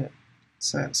 really, doesn't it?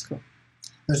 So that's cool.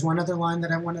 There's one other line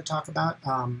that I want to talk about.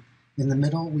 In the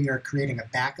middle, we are creating a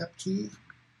backup key.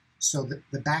 So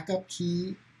the backup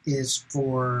key is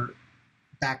for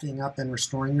backing up and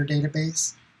restoring your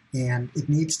database. And it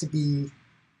needs to be,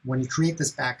 when you create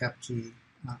this backup key,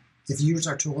 if you use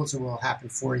our tools, it will happen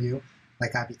for you,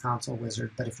 like IB Console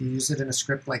Wizard. But if you use it in a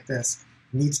script like this,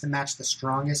 it needs to match the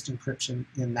strongest encryption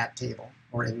in that table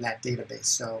or in that database.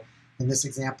 So in this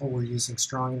example, we're using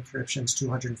strong encryption's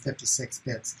 256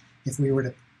 bits. If we were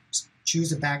to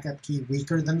choose a backup key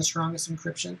weaker than the strongest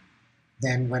encryption,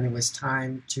 then when it was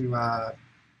time to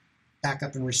back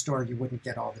up and restore, you wouldn't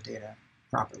get all the data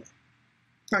properly.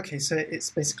 Okay, so it's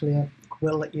basically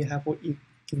we'll let you have what you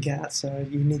can get, so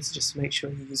you need to just make sure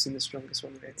you're using the strongest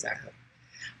one. Exactly.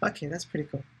 Okay, that's pretty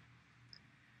cool.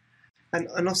 And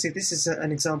obviously this is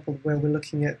an example where we're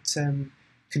looking at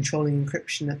controlling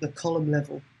encryption at the column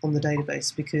level on the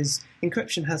database, because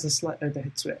encryption has a slight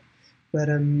overhead to it. But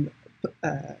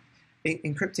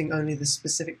encrypting only the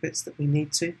specific bits that we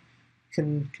need to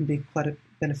can be quite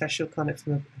beneficial kind of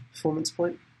from a performance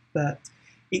point. But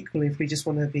equally, if we just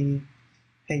want to be,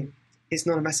 hey, it's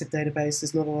not a massive database,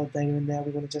 there's not a lot of data in there,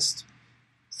 we want to just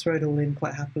throw it all in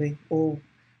quite happily, or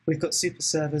we've got super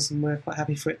servers and we're quite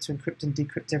happy for it to encrypt and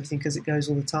decrypt everything because it goes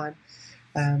all the time.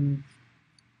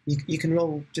 You can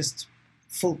roll just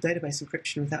full database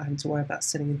encryption without having to worry about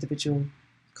setting individual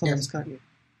columns, can't you?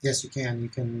 Yes, you can. You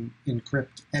can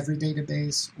encrypt every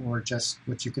database or just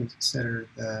what you consider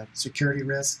the security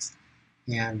risks.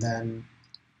 And then,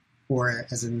 or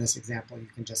as in this example, you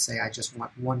can just say, I just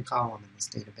want one column in this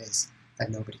database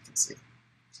that nobody can see.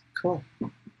 Cool.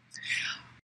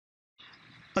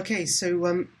 Okay,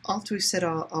 so after we've set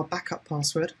our backup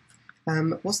password,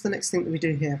 what's the next thing that we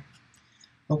do here?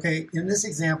 Okay, in this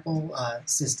example,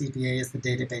 sysdba is the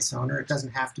database owner. It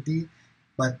doesn't have to be,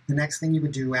 but the next thing you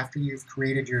would do after you've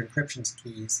created your encryption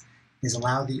keys is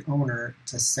allow the owner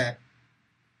to set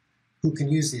who can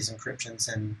use these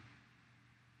encryptions and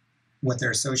what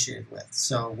they're associated with.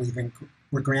 So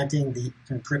we're granting the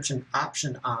encryption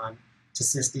option on to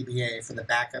SysDBA for the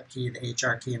backup key, the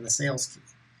HR key, and the sales key.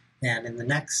 And in the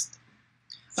next...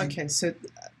 Okay, so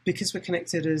because we're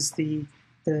connected as the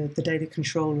data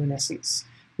controller, in essence,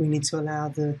 we need to allow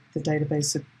the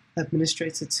database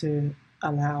administrator to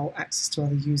allow access to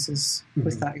other users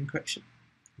with that encryption.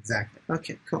 Exactly.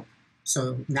 Okay, cool.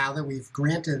 So now that we've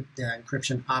granted the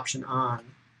encryption option on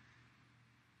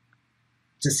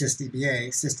to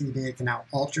SysDBA can now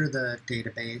alter the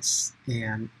database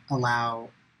and allow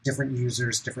different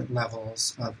users different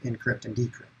levels of encrypt and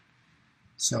decrypt.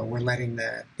 So we're letting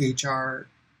the HR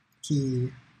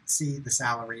key see the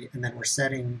salary, and then we're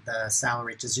setting the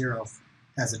salary to 0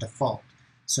 as a default.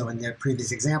 So in the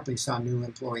previous example, you saw new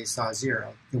employee saw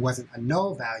 0. It wasn't a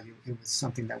no value. It was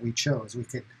something that we chose. We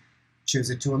could choose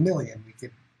it to $1 million. We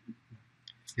could.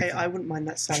 Hey, I wouldn't mind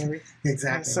that salary.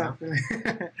 Exactly.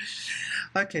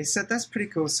 Okay, so that's pretty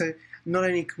cool. So not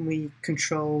only can we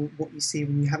control what you see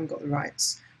when you haven't got the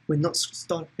rights, we're not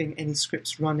stopping any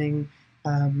scripts running.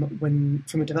 When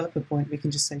from a developer point, we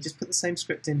can just say, just put the same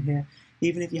script in here.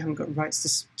 Even if you haven't got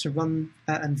rights to run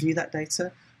and view that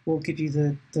data, we'll give you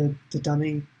the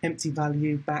dummy empty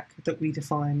value back that we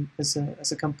define as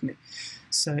a company.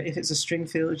 So if it's a string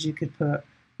field, you could put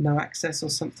no access or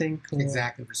something. Or,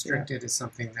 exactly. Restricted is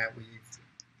something that we've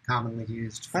commonly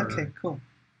used for... Okay, cool.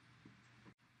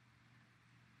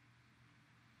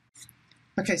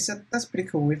 Okay, so that's pretty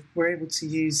cool. We're able to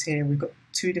use here, we've got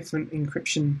 2 different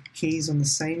encryption keys on the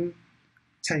same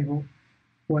table,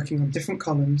 working on different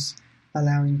columns,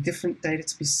 allowing different data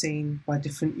to be seen by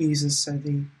different users. So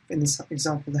in this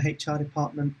example, the HR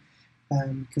department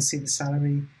can see the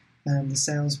salary, the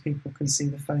salespeople can see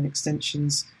the phone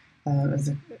extensions.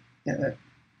 Okay.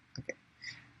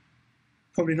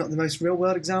 Probably not the most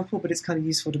real-world example, but it's kind of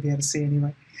useful to be able to see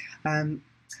anyway.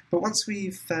 But once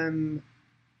we've kind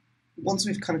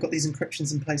of got these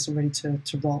encryptions in place and ready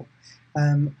to roll,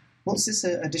 what's this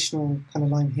additional kind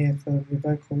of line here for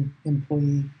revoke all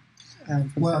employee?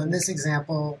 Well, in this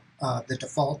example, the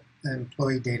default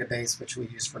employee database, which we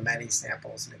use for many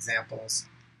samples and examples,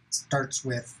 starts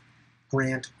with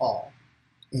grant all.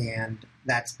 And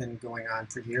that's been going on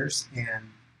for years and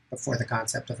before the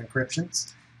concept of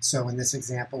encryptions. So in this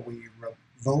example, we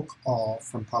revoke all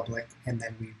from public, and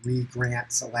then we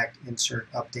re-grant, select,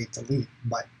 insert, update, delete,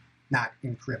 but not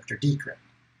encrypt or decrypt.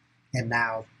 And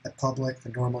now the public, the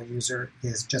normal user,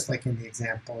 is just like in the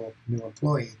example new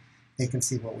employee, they can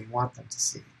see what we want them to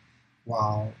see.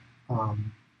 While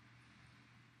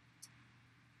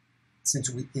since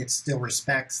it still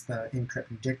respects the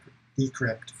encrypt and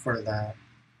decrypt for the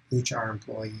HR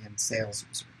employee and sales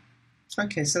user.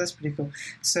 Okay, so that's pretty cool.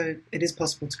 So it is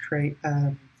possible to create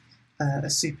a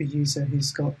super user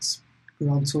who's got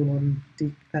grant all on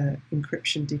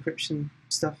encryption, decryption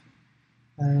stuff,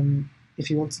 if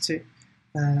you wanted to.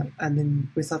 And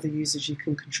then with other users, you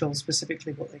can control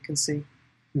specifically what they can see.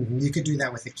 Mm-hmm. You could do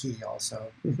that with a key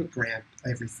also. Grant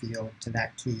every field to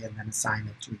that key and then assign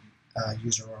it to a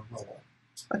user or role.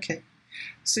 Okay,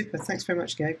 super. Thanks very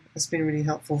much, Gabe. That's been really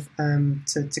helpful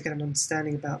to get an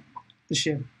understanding about the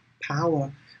sheer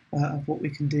power of what we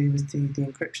can do with the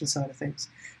encryption side of things.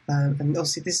 And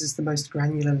obviously, this is the most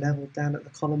granular level down at the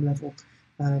column level,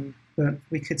 but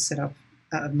we could set up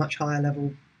at a much higher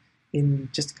level in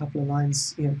just a couple of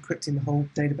lines, encrypting the whole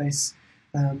database,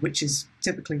 which is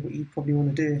typically what you probably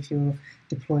want to do if you're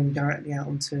deploying directly out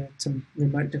onto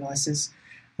remote devices.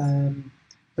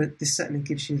 But this certainly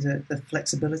gives you the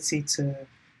flexibility to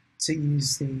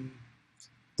use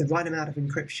the right amount of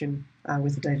encryption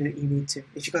with the data that you need to.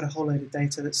 If you've got a whole load of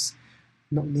data that's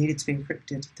not needed to be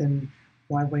encrypted, then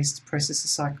why waste processor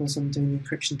cycles on doing the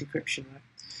encryption decryption, right?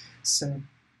 So,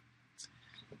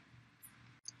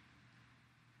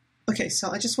 okay,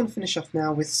 so I just want to finish off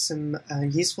now with some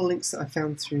useful links that I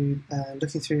found through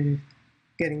looking through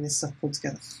getting this stuff pulled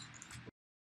together.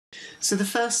 So the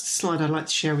first slide I'd like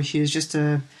to share with you is just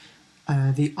the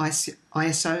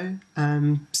ISO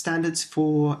standards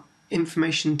for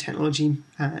information technology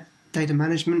data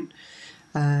management.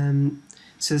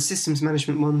 So the systems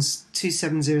management one's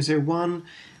 27001,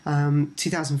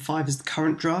 2005 is the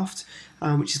current draft,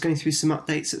 which is going through some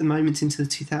updates at the moment into the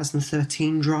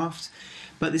 2013 draft.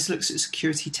 But this looks at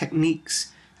security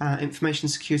techniques, information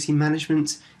security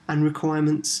management and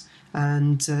requirements,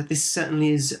 and this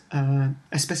certainly is a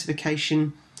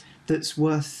specification that's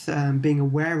worth being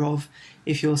aware of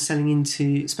if you're selling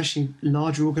into especially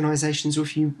larger organisations, or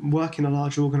if you work in a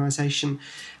larger organisation.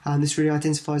 This really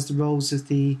identifies the roles of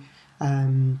the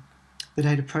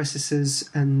data processors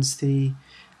and the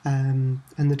and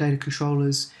the data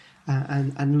controllers,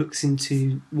 and looks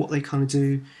into what they kind of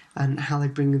do and how they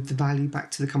bring the value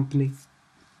back to the company.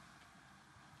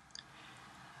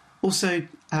 Also,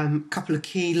 a couple of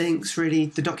key links really.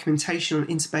 The documentation on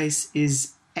Interbase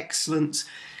is excellent.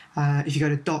 If you go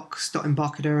to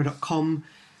docs.embarcadero.com,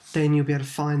 then you'll be able to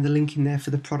find the link in there for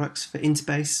the products for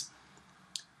Interbase.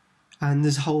 And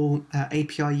there's a whole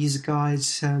API user guide,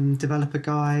 developer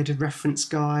guide, reference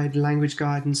guide, language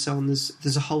guide, and so on.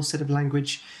 There's a whole set of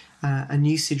language and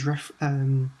usage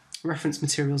reference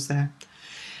materials there.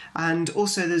 And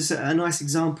also there's a nice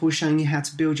example showing you how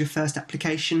to build your first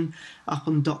application up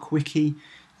on DocWiki.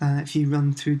 If you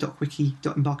run through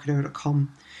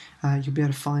docwiki.embarcadero.com, you'll be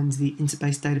able to find the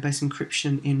Interbase database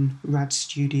encryption in RAD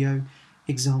Studio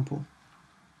example.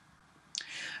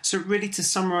 So really, to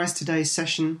summarize today's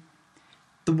session,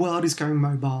 the world is going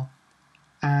mobile,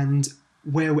 and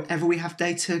wherever we have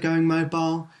data going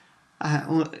mobile,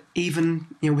 or even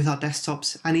with our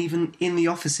desktops and even in the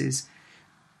offices,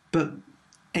 but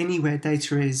anywhere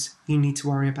data is, you need to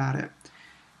worry about it.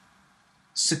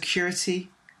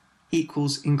 Security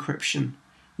equals encryption.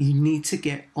 You need to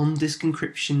get on-disk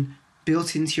encryption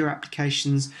built into your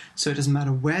applications so it doesn't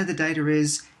matter where the data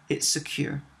is, it's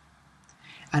secure.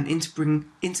 And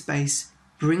Interbase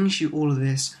brings you all of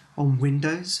this on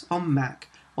Windows, on Mac,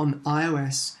 on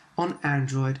iOS, on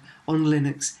Android, on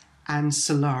Linux, and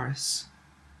Solaris.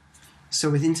 So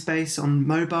with Interbase on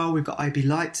mobile, we've got IB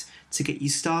Lite to get you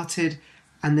started,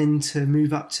 and then to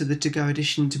move up to the To-Go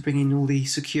edition to bring in all the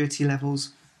security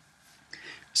levels.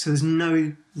 So there's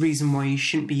no reason why you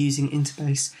shouldn't be using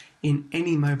Interbase in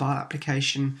any mobile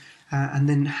application, and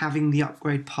then having the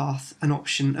upgrade path and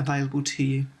option available to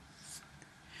you.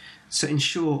 So in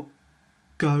short,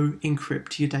 go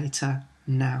encrypt your data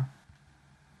now.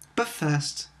 But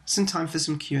first, some time for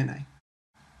some Q&A.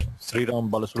 Sriram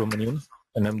Balasubramanian,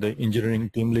 and I'm the engineering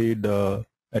team lead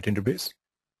at Interbase.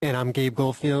 And I'm Gabe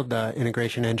Goldfield,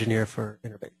 integration engineer for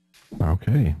Interbase.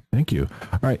 Okay, thank you.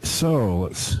 All right, so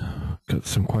let's get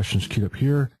some questions queued up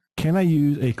here. Can I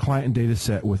use a client data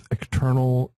set with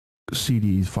external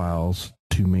CDs files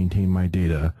to maintain my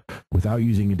data without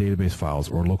using a database files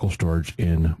or local storage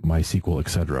in MySQL,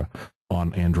 etc.,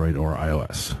 on Android or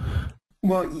iOS?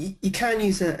 Well, you can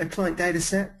use a client data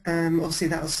set. Obviously,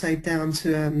 that will save down to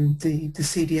the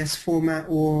CDS format,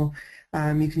 or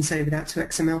you can save it out to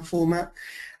XML format.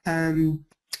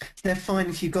 They're fine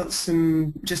if you've got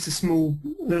just a small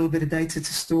little bit of data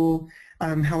to store.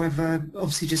 However,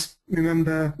 obviously just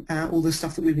remember all the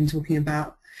stuff that we've been talking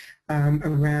about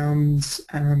around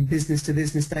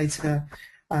business-to-business data.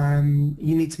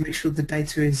 You need to make sure the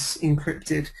data is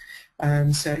encrypted.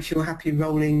 So if you're happy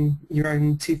rolling your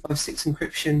own 256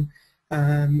 encryption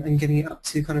and getting it up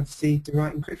to kind of the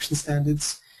right encryption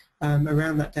standards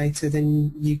around that data,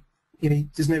 then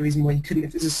there's no reason why you couldn't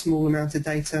if it's a small amount of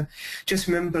data. Just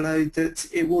remember though that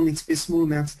it will need to be a small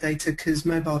amount of data because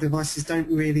mobile devices don't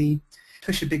really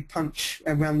push a big punch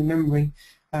around the memory.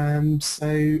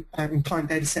 So client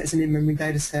data set is an in-memory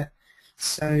data set.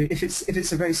 So if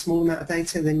it's a very small amount of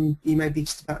data, then you may be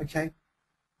just about okay.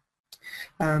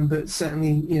 But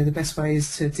certainly, the best way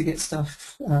is to get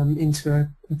stuff into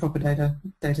a proper data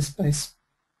space.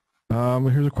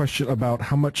 Here's a question about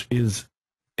how much is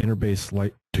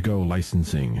Interbase to-go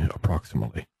licensing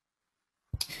approximately?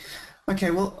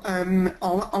 Okay, well,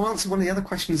 I'll answer one of the other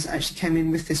questions that actually came in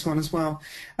with this one as well.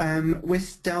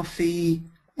 With Delphi,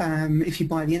 if you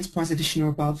buy the Enterprise Edition or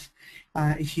above,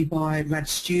 if you buy RAD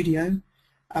Studio,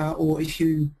 or if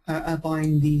you are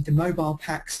buying the mobile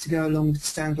packs to go along with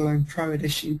the standalone Pro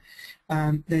Edition,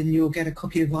 then you'll get a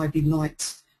copy of IB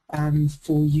Lite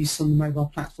for use on the mobile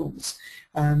platforms.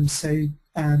 So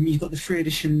you've got the free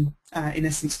edition in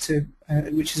essence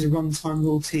which is a runtime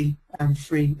royalty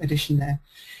free edition there.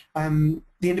 The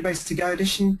Interbase To-Go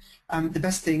edition, the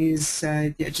best thing is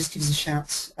just give us a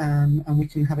shout and we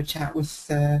can have a chat with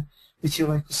your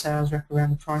local sales rep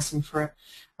around the pricing for it.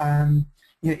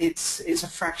 It's a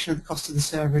fraction of the cost of the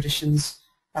server editions,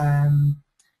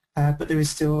 but there is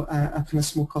still a kind of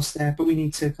small cost there. But we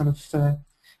need to kind of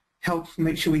help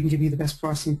make sure we can give you the best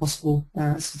pricing possible.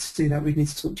 So to do that, we need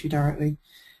to talk to you directly.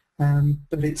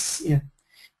 But it's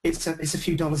a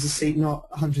few dollars a seat, not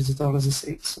hundreds of dollars a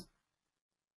seat. So.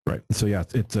 Right. So yeah,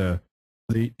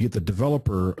 you get the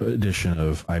developer edition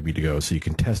of IB to go, so you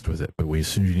can test with it. But as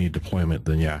soon as you need deployment,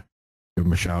 then yeah, give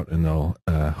them a shout and they'll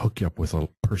hook you up with a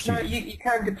per seat. No, you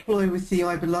can deploy with the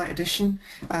IB Lite edition.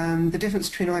 The difference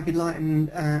between IB Lite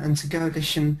and To-Go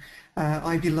edition,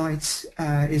 IB Lite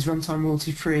is runtime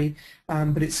royalty free,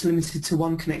 but it's limited to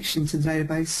one connection to the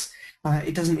database.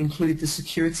 It doesn't include the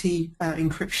security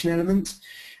encryption element.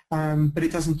 but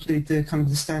it does include the kind of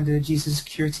the standard user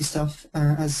security stuff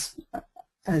as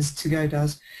To-Go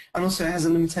does, and also it has a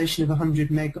limitation of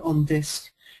 100 meg on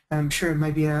disk. I'm sure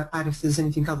maybe add if there's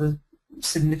anything other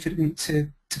significant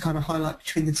to kind of highlight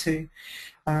between the two.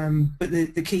 But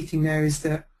the key thing there is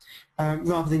that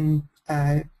rather than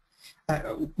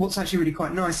what's actually really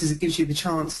quite nice is it gives you the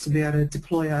chance to be able to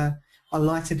deploy a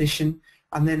light edition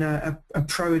and then a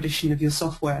pro edition of your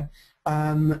software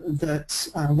that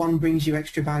one brings you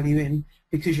extra value in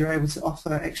because you're able to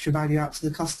offer extra value out to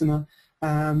the customer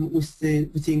with the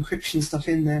encryption stuff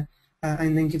in there,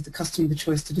 and then give the customer the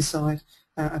choice to decide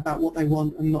about what they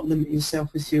want and not limit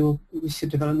yourself with your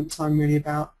development time really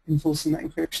about enforcing that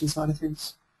encryption side of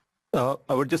things.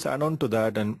 I would just add on to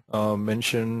that and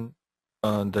mention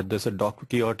that there's a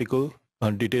DocWiki article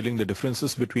detailing the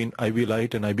differences between IB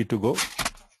Lite and IB2Go.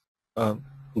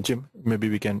 Jim, maybe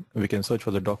we can search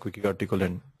for the DocWiki article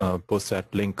and post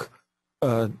that link.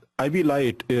 IB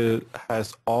Lite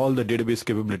has all the database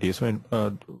capabilities.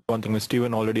 One thing is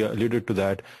Stephen already alluded to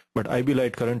that, but IB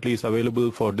Lite currently is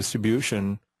available for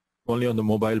distribution only on the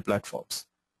mobile platforms.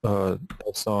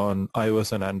 That's on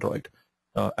iOS and Android,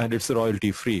 and it's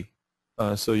royalty free.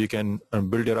 So you can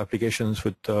build your applications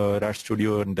with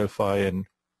RAD-Studio and Delphi and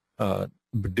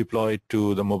deploy it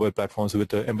to the mobile platforms with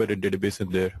the embedded database in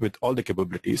there with all the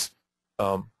capabilities.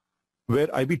 Where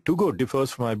IB2Go differs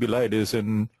from IB Lite is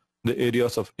in the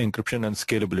areas of encryption and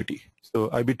scalability. So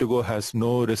IB2Go has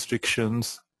no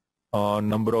restrictions on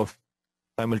number of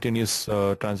simultaneous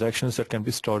transactions that can be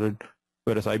started,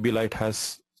 whereas IB Lite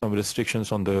has some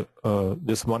restrictions on the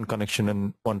just one connection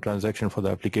and one transaction for the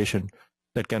application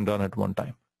that can run at one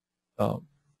time.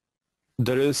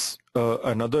 There is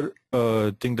another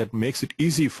thing that makes it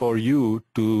easy for you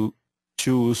to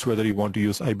choose whether you want to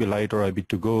use IB Lite or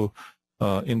IB2Go,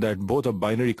 in that both are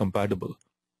binary compatible.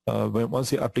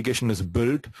 Once the application is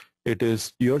built, it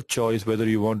is your choice whether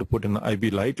you want to put an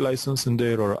IB Lite license in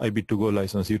there or IB2Go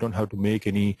license. You don't have to make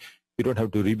any, you don't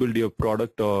have to rebuild your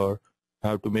product or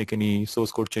have to make any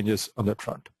source code changes on that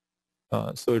front.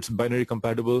 So it's binary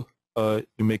compatible. You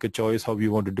make a choice how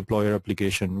you want to deploy your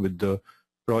application with the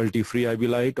royalty-free IB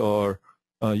Lite, or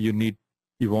you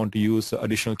want to use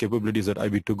additional capabilities that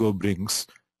IB2Go brings,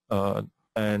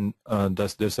 and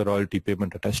thus there's a royalty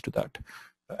payment attached to that.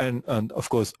 And of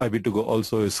course, IB2Go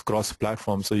also is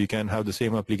cross-platform, so you can have the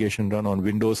same application run on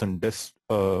Windows and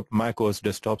Mac OS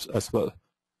desktops as well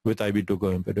with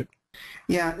IB2Go embedded.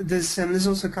 Yeah, there's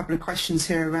also a couple of questions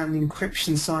here around the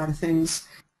encryption side of things.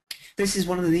 This is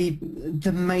one of the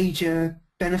major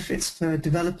benefits for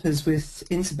developers with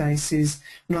Interbase is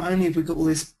not only have we got all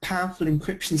this powerful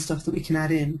encryption stuff that we can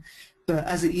add in, but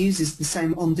as it uses the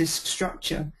same on-disk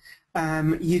structure,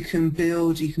 you can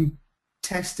build, you can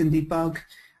test and debug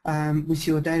with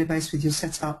your database, with your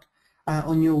setup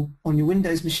on your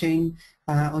Windows machine,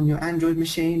 on your Android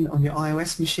machine, on your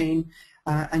iOS machine,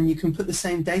 and you can put the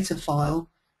same data file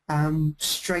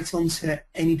straight onto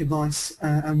any device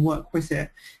and work with it.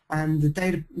 And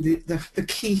the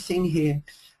key thing here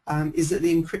is that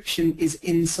the encryption is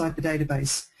inside the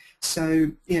database.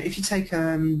 So if you take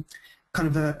kind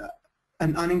of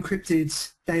an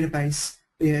unencrypted database,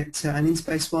 be it an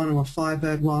Interbase one or a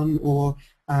Firebird one or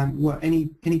any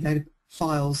data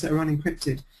files that are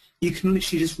unencrypted, you can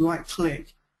literally just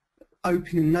right-click,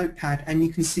 open a notepad, and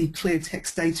you can see clear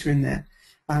text data in there.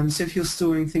 So if you're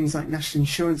storing things like national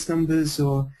insurance numbers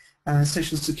or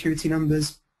social security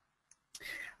numbers,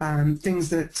 things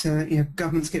that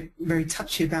governments get very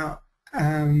touchy about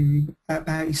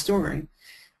you storing,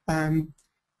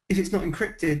 if it's not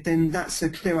encrypted, then that's a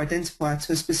clear identifier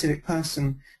to a specific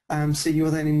person. So you're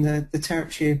then in the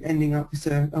territory of ending up with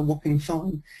a whopping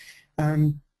fine.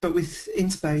 But with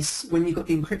Interbase, when you've got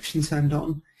the encryption turned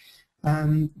on,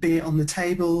 be it on the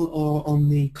table or on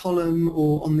the column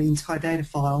or on the entire data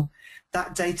file,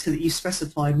 that data that you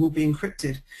specified will be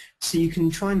encrypted. So you can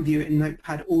try and view it in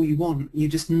Notepad all you want. You're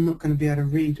just not going to be able to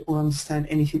read or understand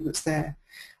anything that's there.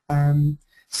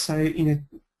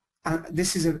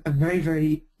 This is a very,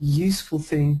 very useful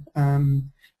thing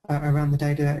around the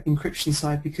data encryption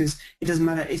side, because it doesn't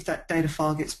matter if that data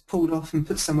file gets pulled off and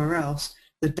put somewhere else,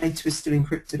 the data is still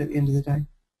encrypted at the end of the day.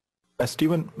 As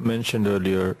Stephen mentioned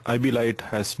earlier, IB Lite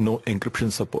has no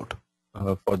encryption support.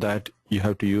 For that, you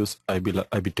have to use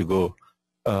IB2Go.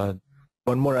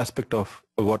 One more aspect of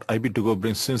what IB2Go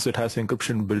brings, since it has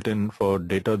encryption built in for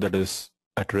data that is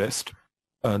at rest,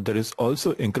 there is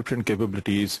also encryption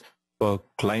capabilities for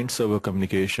client-server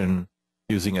communication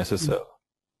using SSL.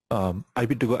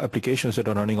 IB2Go applications that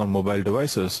are running on mobile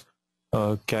devices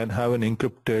can have an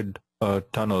encrypted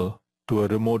tunnel to a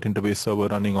remote interface server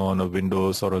running on a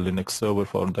Windows or a Linux server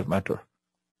for that matter.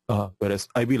 whereas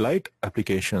IB Lite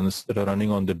applications that are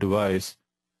running on the device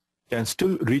can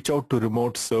still reach out to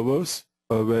remote servers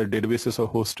where databases are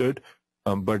hosted,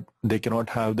 but they cannot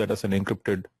have that as an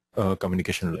encrypted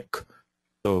communication link.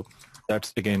 So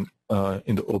that's again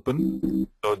in the open.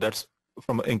 So that's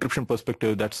from an encryption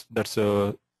perspective. That's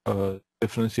a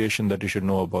differentiation that you should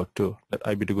know about too. That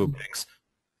IB2Go brings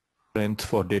strength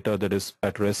for data that is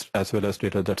at rest as well as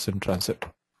data that's in transit.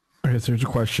 Okay, so here's a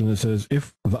question that says,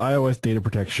 if the iOS data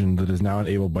protection that is now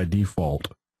enabled by default,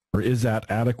 or is that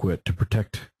adequate to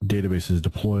protect databases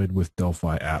deployed with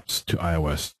Delphi apps to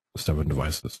iOS 7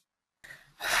 devices?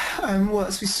 Well,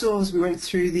 as we saw as we went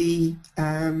through the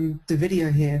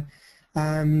video here,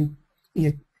 you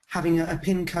know, having a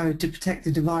PIN code to protect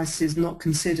the device is not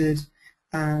considered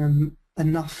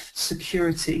enough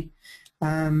security.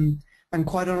 And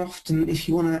quite often, if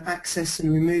you want to access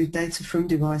and remove data from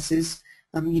devices,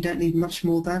 you don't need much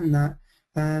more than that.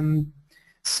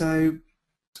 So,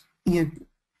 you know,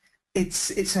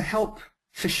 it's a help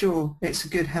for sure. It's a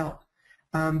good help.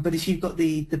 But if you've got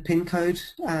the PIN code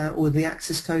or the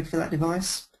access code for that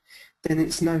device, then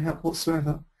it's no help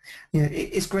whatsoever. You know,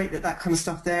 it's great that kind of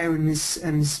stuff there and is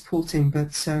supporting.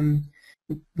 But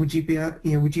would you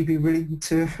be willing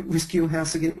to risk your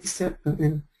house against it? But, you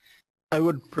know. I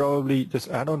would probably just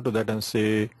add on to that and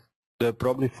say there are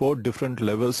probably 4 different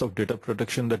levels of data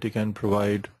protection that you can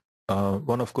provide.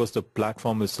 One, of course, the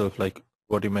platform itself, like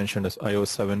what you mentioned as iOS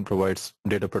 7 provides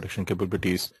data protection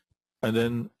capabilities. And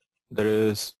then there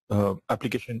is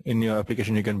application. In your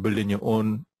application, you can build in your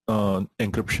own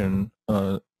encryption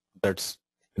that's,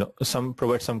 you know,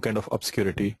 provide some kind of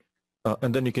obscurity.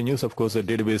 And then you can use, of course, the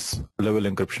database level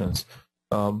encryptions.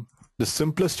 The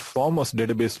simplest form of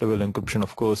database level encryption,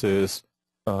 of course, is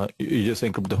you just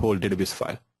encrypt the whole database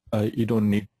file. You don't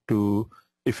need to,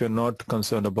 if you're not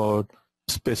concerned about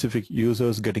specific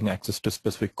users getting access to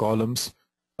specific columns,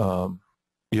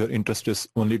 your interest is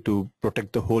only to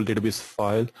protect the whole database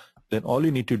file, then all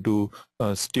you need to do,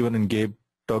 Stephen and Gabe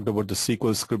talked about the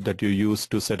SQL script that you use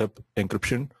to set up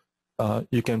encryption.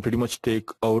 You can pretty much take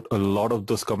out a lot of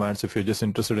those commands if you're just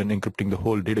interested in encrypting the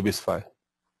whole database file.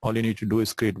 All you need to do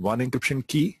is create one encryption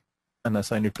key and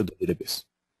assign it to the database.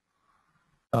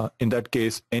 In that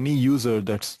case, any user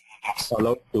that's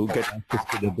allowed to get access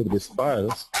to the database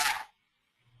files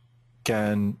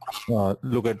can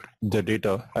look at the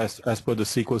data as per the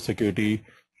SQL security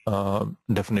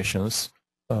definitions,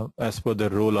 as per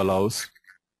the role allows.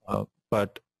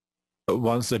 But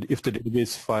if the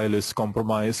database file is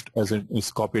compromised, as it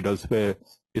is copied elsewhere,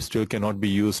 it still cannot be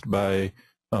used by,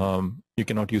 you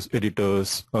cannot use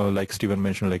editors like Stephen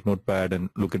mentioned, like Notepad, and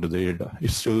look into the data.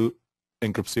 It still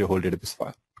encrypts your whole database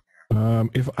file.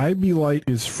 If IB Lite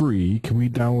is free, can we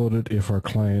download it if our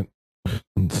client,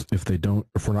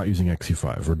 if we're not using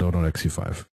XE5 or don't own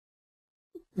XE5?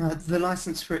 The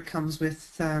license for it comes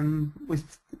with the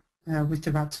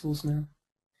RAD tools now.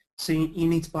 So you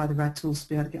need to buy the RAD tools to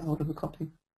be able to get hold of a copy.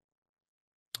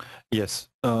 Yes.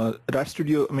 RAD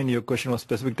Studio, I mean, your question was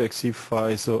specific to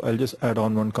XE5, so I'll just add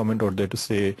on one comment out there to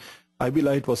say IB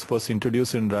Lite was first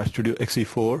introduced in RAD Studio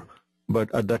XE4,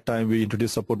 but at that time we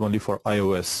introduced support only for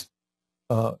iOS.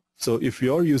 So if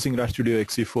you're using RAD Studio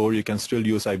XE4, you can still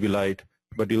use IB Lite,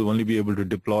 but you'll only be able to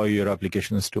deploy your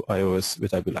applications to iOS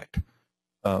with IB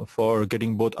Lite. For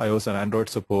getting both iOS and Android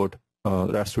support,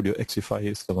 RAD Studio XE5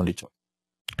 is the only choice.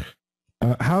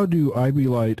 How do IB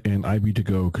Lite and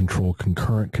IB2Go control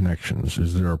concurrent connections?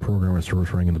 Is there a program or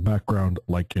service running in the background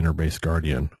like Interbase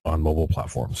Guardian on mobile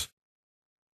platforms?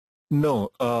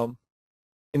 No.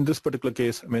 In this particular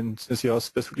case, I mean, since you asked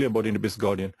specifically about Interbase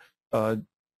Guardian,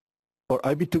 for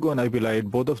IB2Go and IB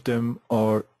Lite, both of them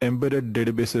are embedded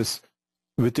databases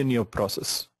within your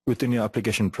process, within your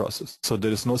application process. So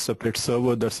there is no separate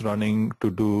server that's running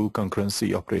to do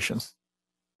concurrency operations.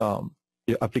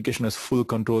 Your application has full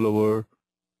control over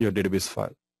your database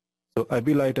file. So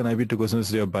IB Lite and IB2Go, since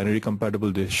they are binary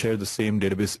compatible, they share the same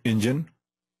database engine.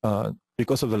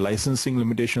 Because of the licensing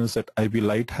limitations that IB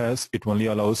Lite has, it only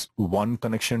allows one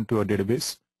connection to a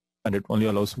database, and it only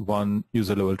allows one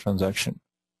user level transaction.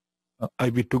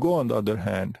 IB2Go, on the other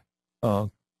hand,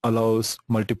 allows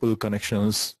multiple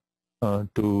connections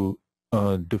to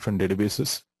different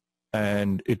databases,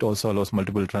 and it also allows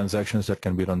multiple transactions that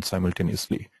can be run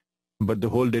simultaneously. But the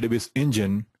whole database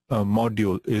engine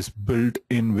module is built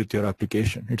in with your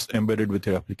application. It's embedded with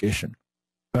your application.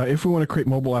 If we want to create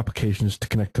mobile applications to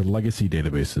connect to legacy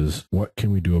databases, what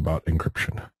can we do about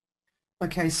encryption?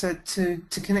 Okay, so to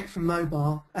connect from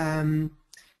mobile,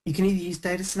 you can either use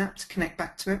DataSnap to connect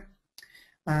back to it,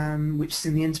 which is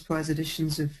in the enterprise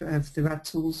editions of the RAD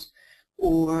tools,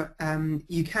 or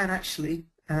you can actually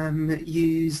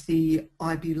use the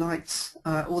IB Lite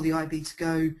or the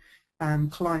IB2Go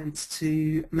clients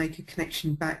to make a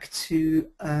connection back to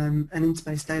an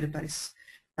Interbase database.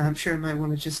 I'm sure I might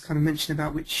want to just kind of mention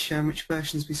about which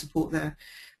versions we support there.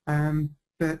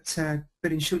 But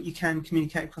in short, you can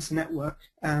communicate across a network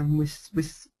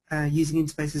with using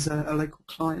Interbase as a local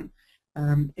client,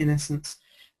 in essence.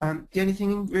 The only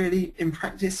thing really in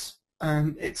practice,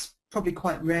 it's probably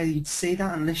quite rare you'd see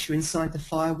that unless you're inside the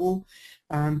firewall,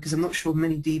 because I'm not sure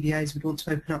many DBAs would want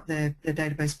to open up their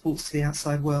database ports to the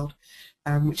outside world,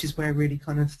 which is where really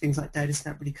kind of things like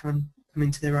DataSnap really come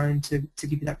into their own to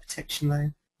give you that protection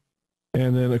layer.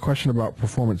 And then a question about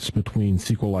performance between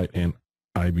SQLite and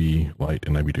IB Lite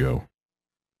and IB2Go.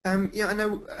 Yeah, I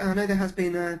know there has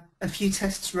been a few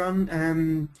tests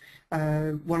run.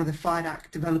 One of the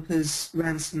FIDAC developers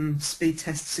ran some speed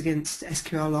tests against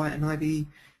SQLite and IB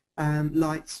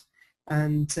Lite,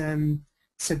 and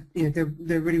so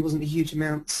there really wasn't a huge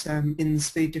amount in the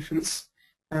speed difference.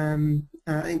 I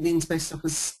think the Interbase stuff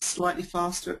was slightly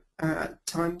faster at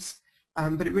times,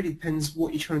 but it really depends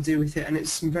what you're trying to do with it, and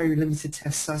it's some very limited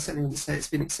tests. So I certainly wouldn't say it's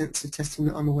been extensive testing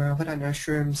that I'm aware of. I don't know if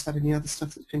Shrem's had any other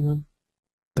stuff that's been run.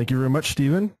 Thank you very much,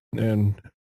 Stephen. And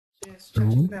Cheers.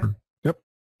 yep.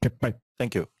 Okay, bye.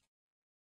 Thank you.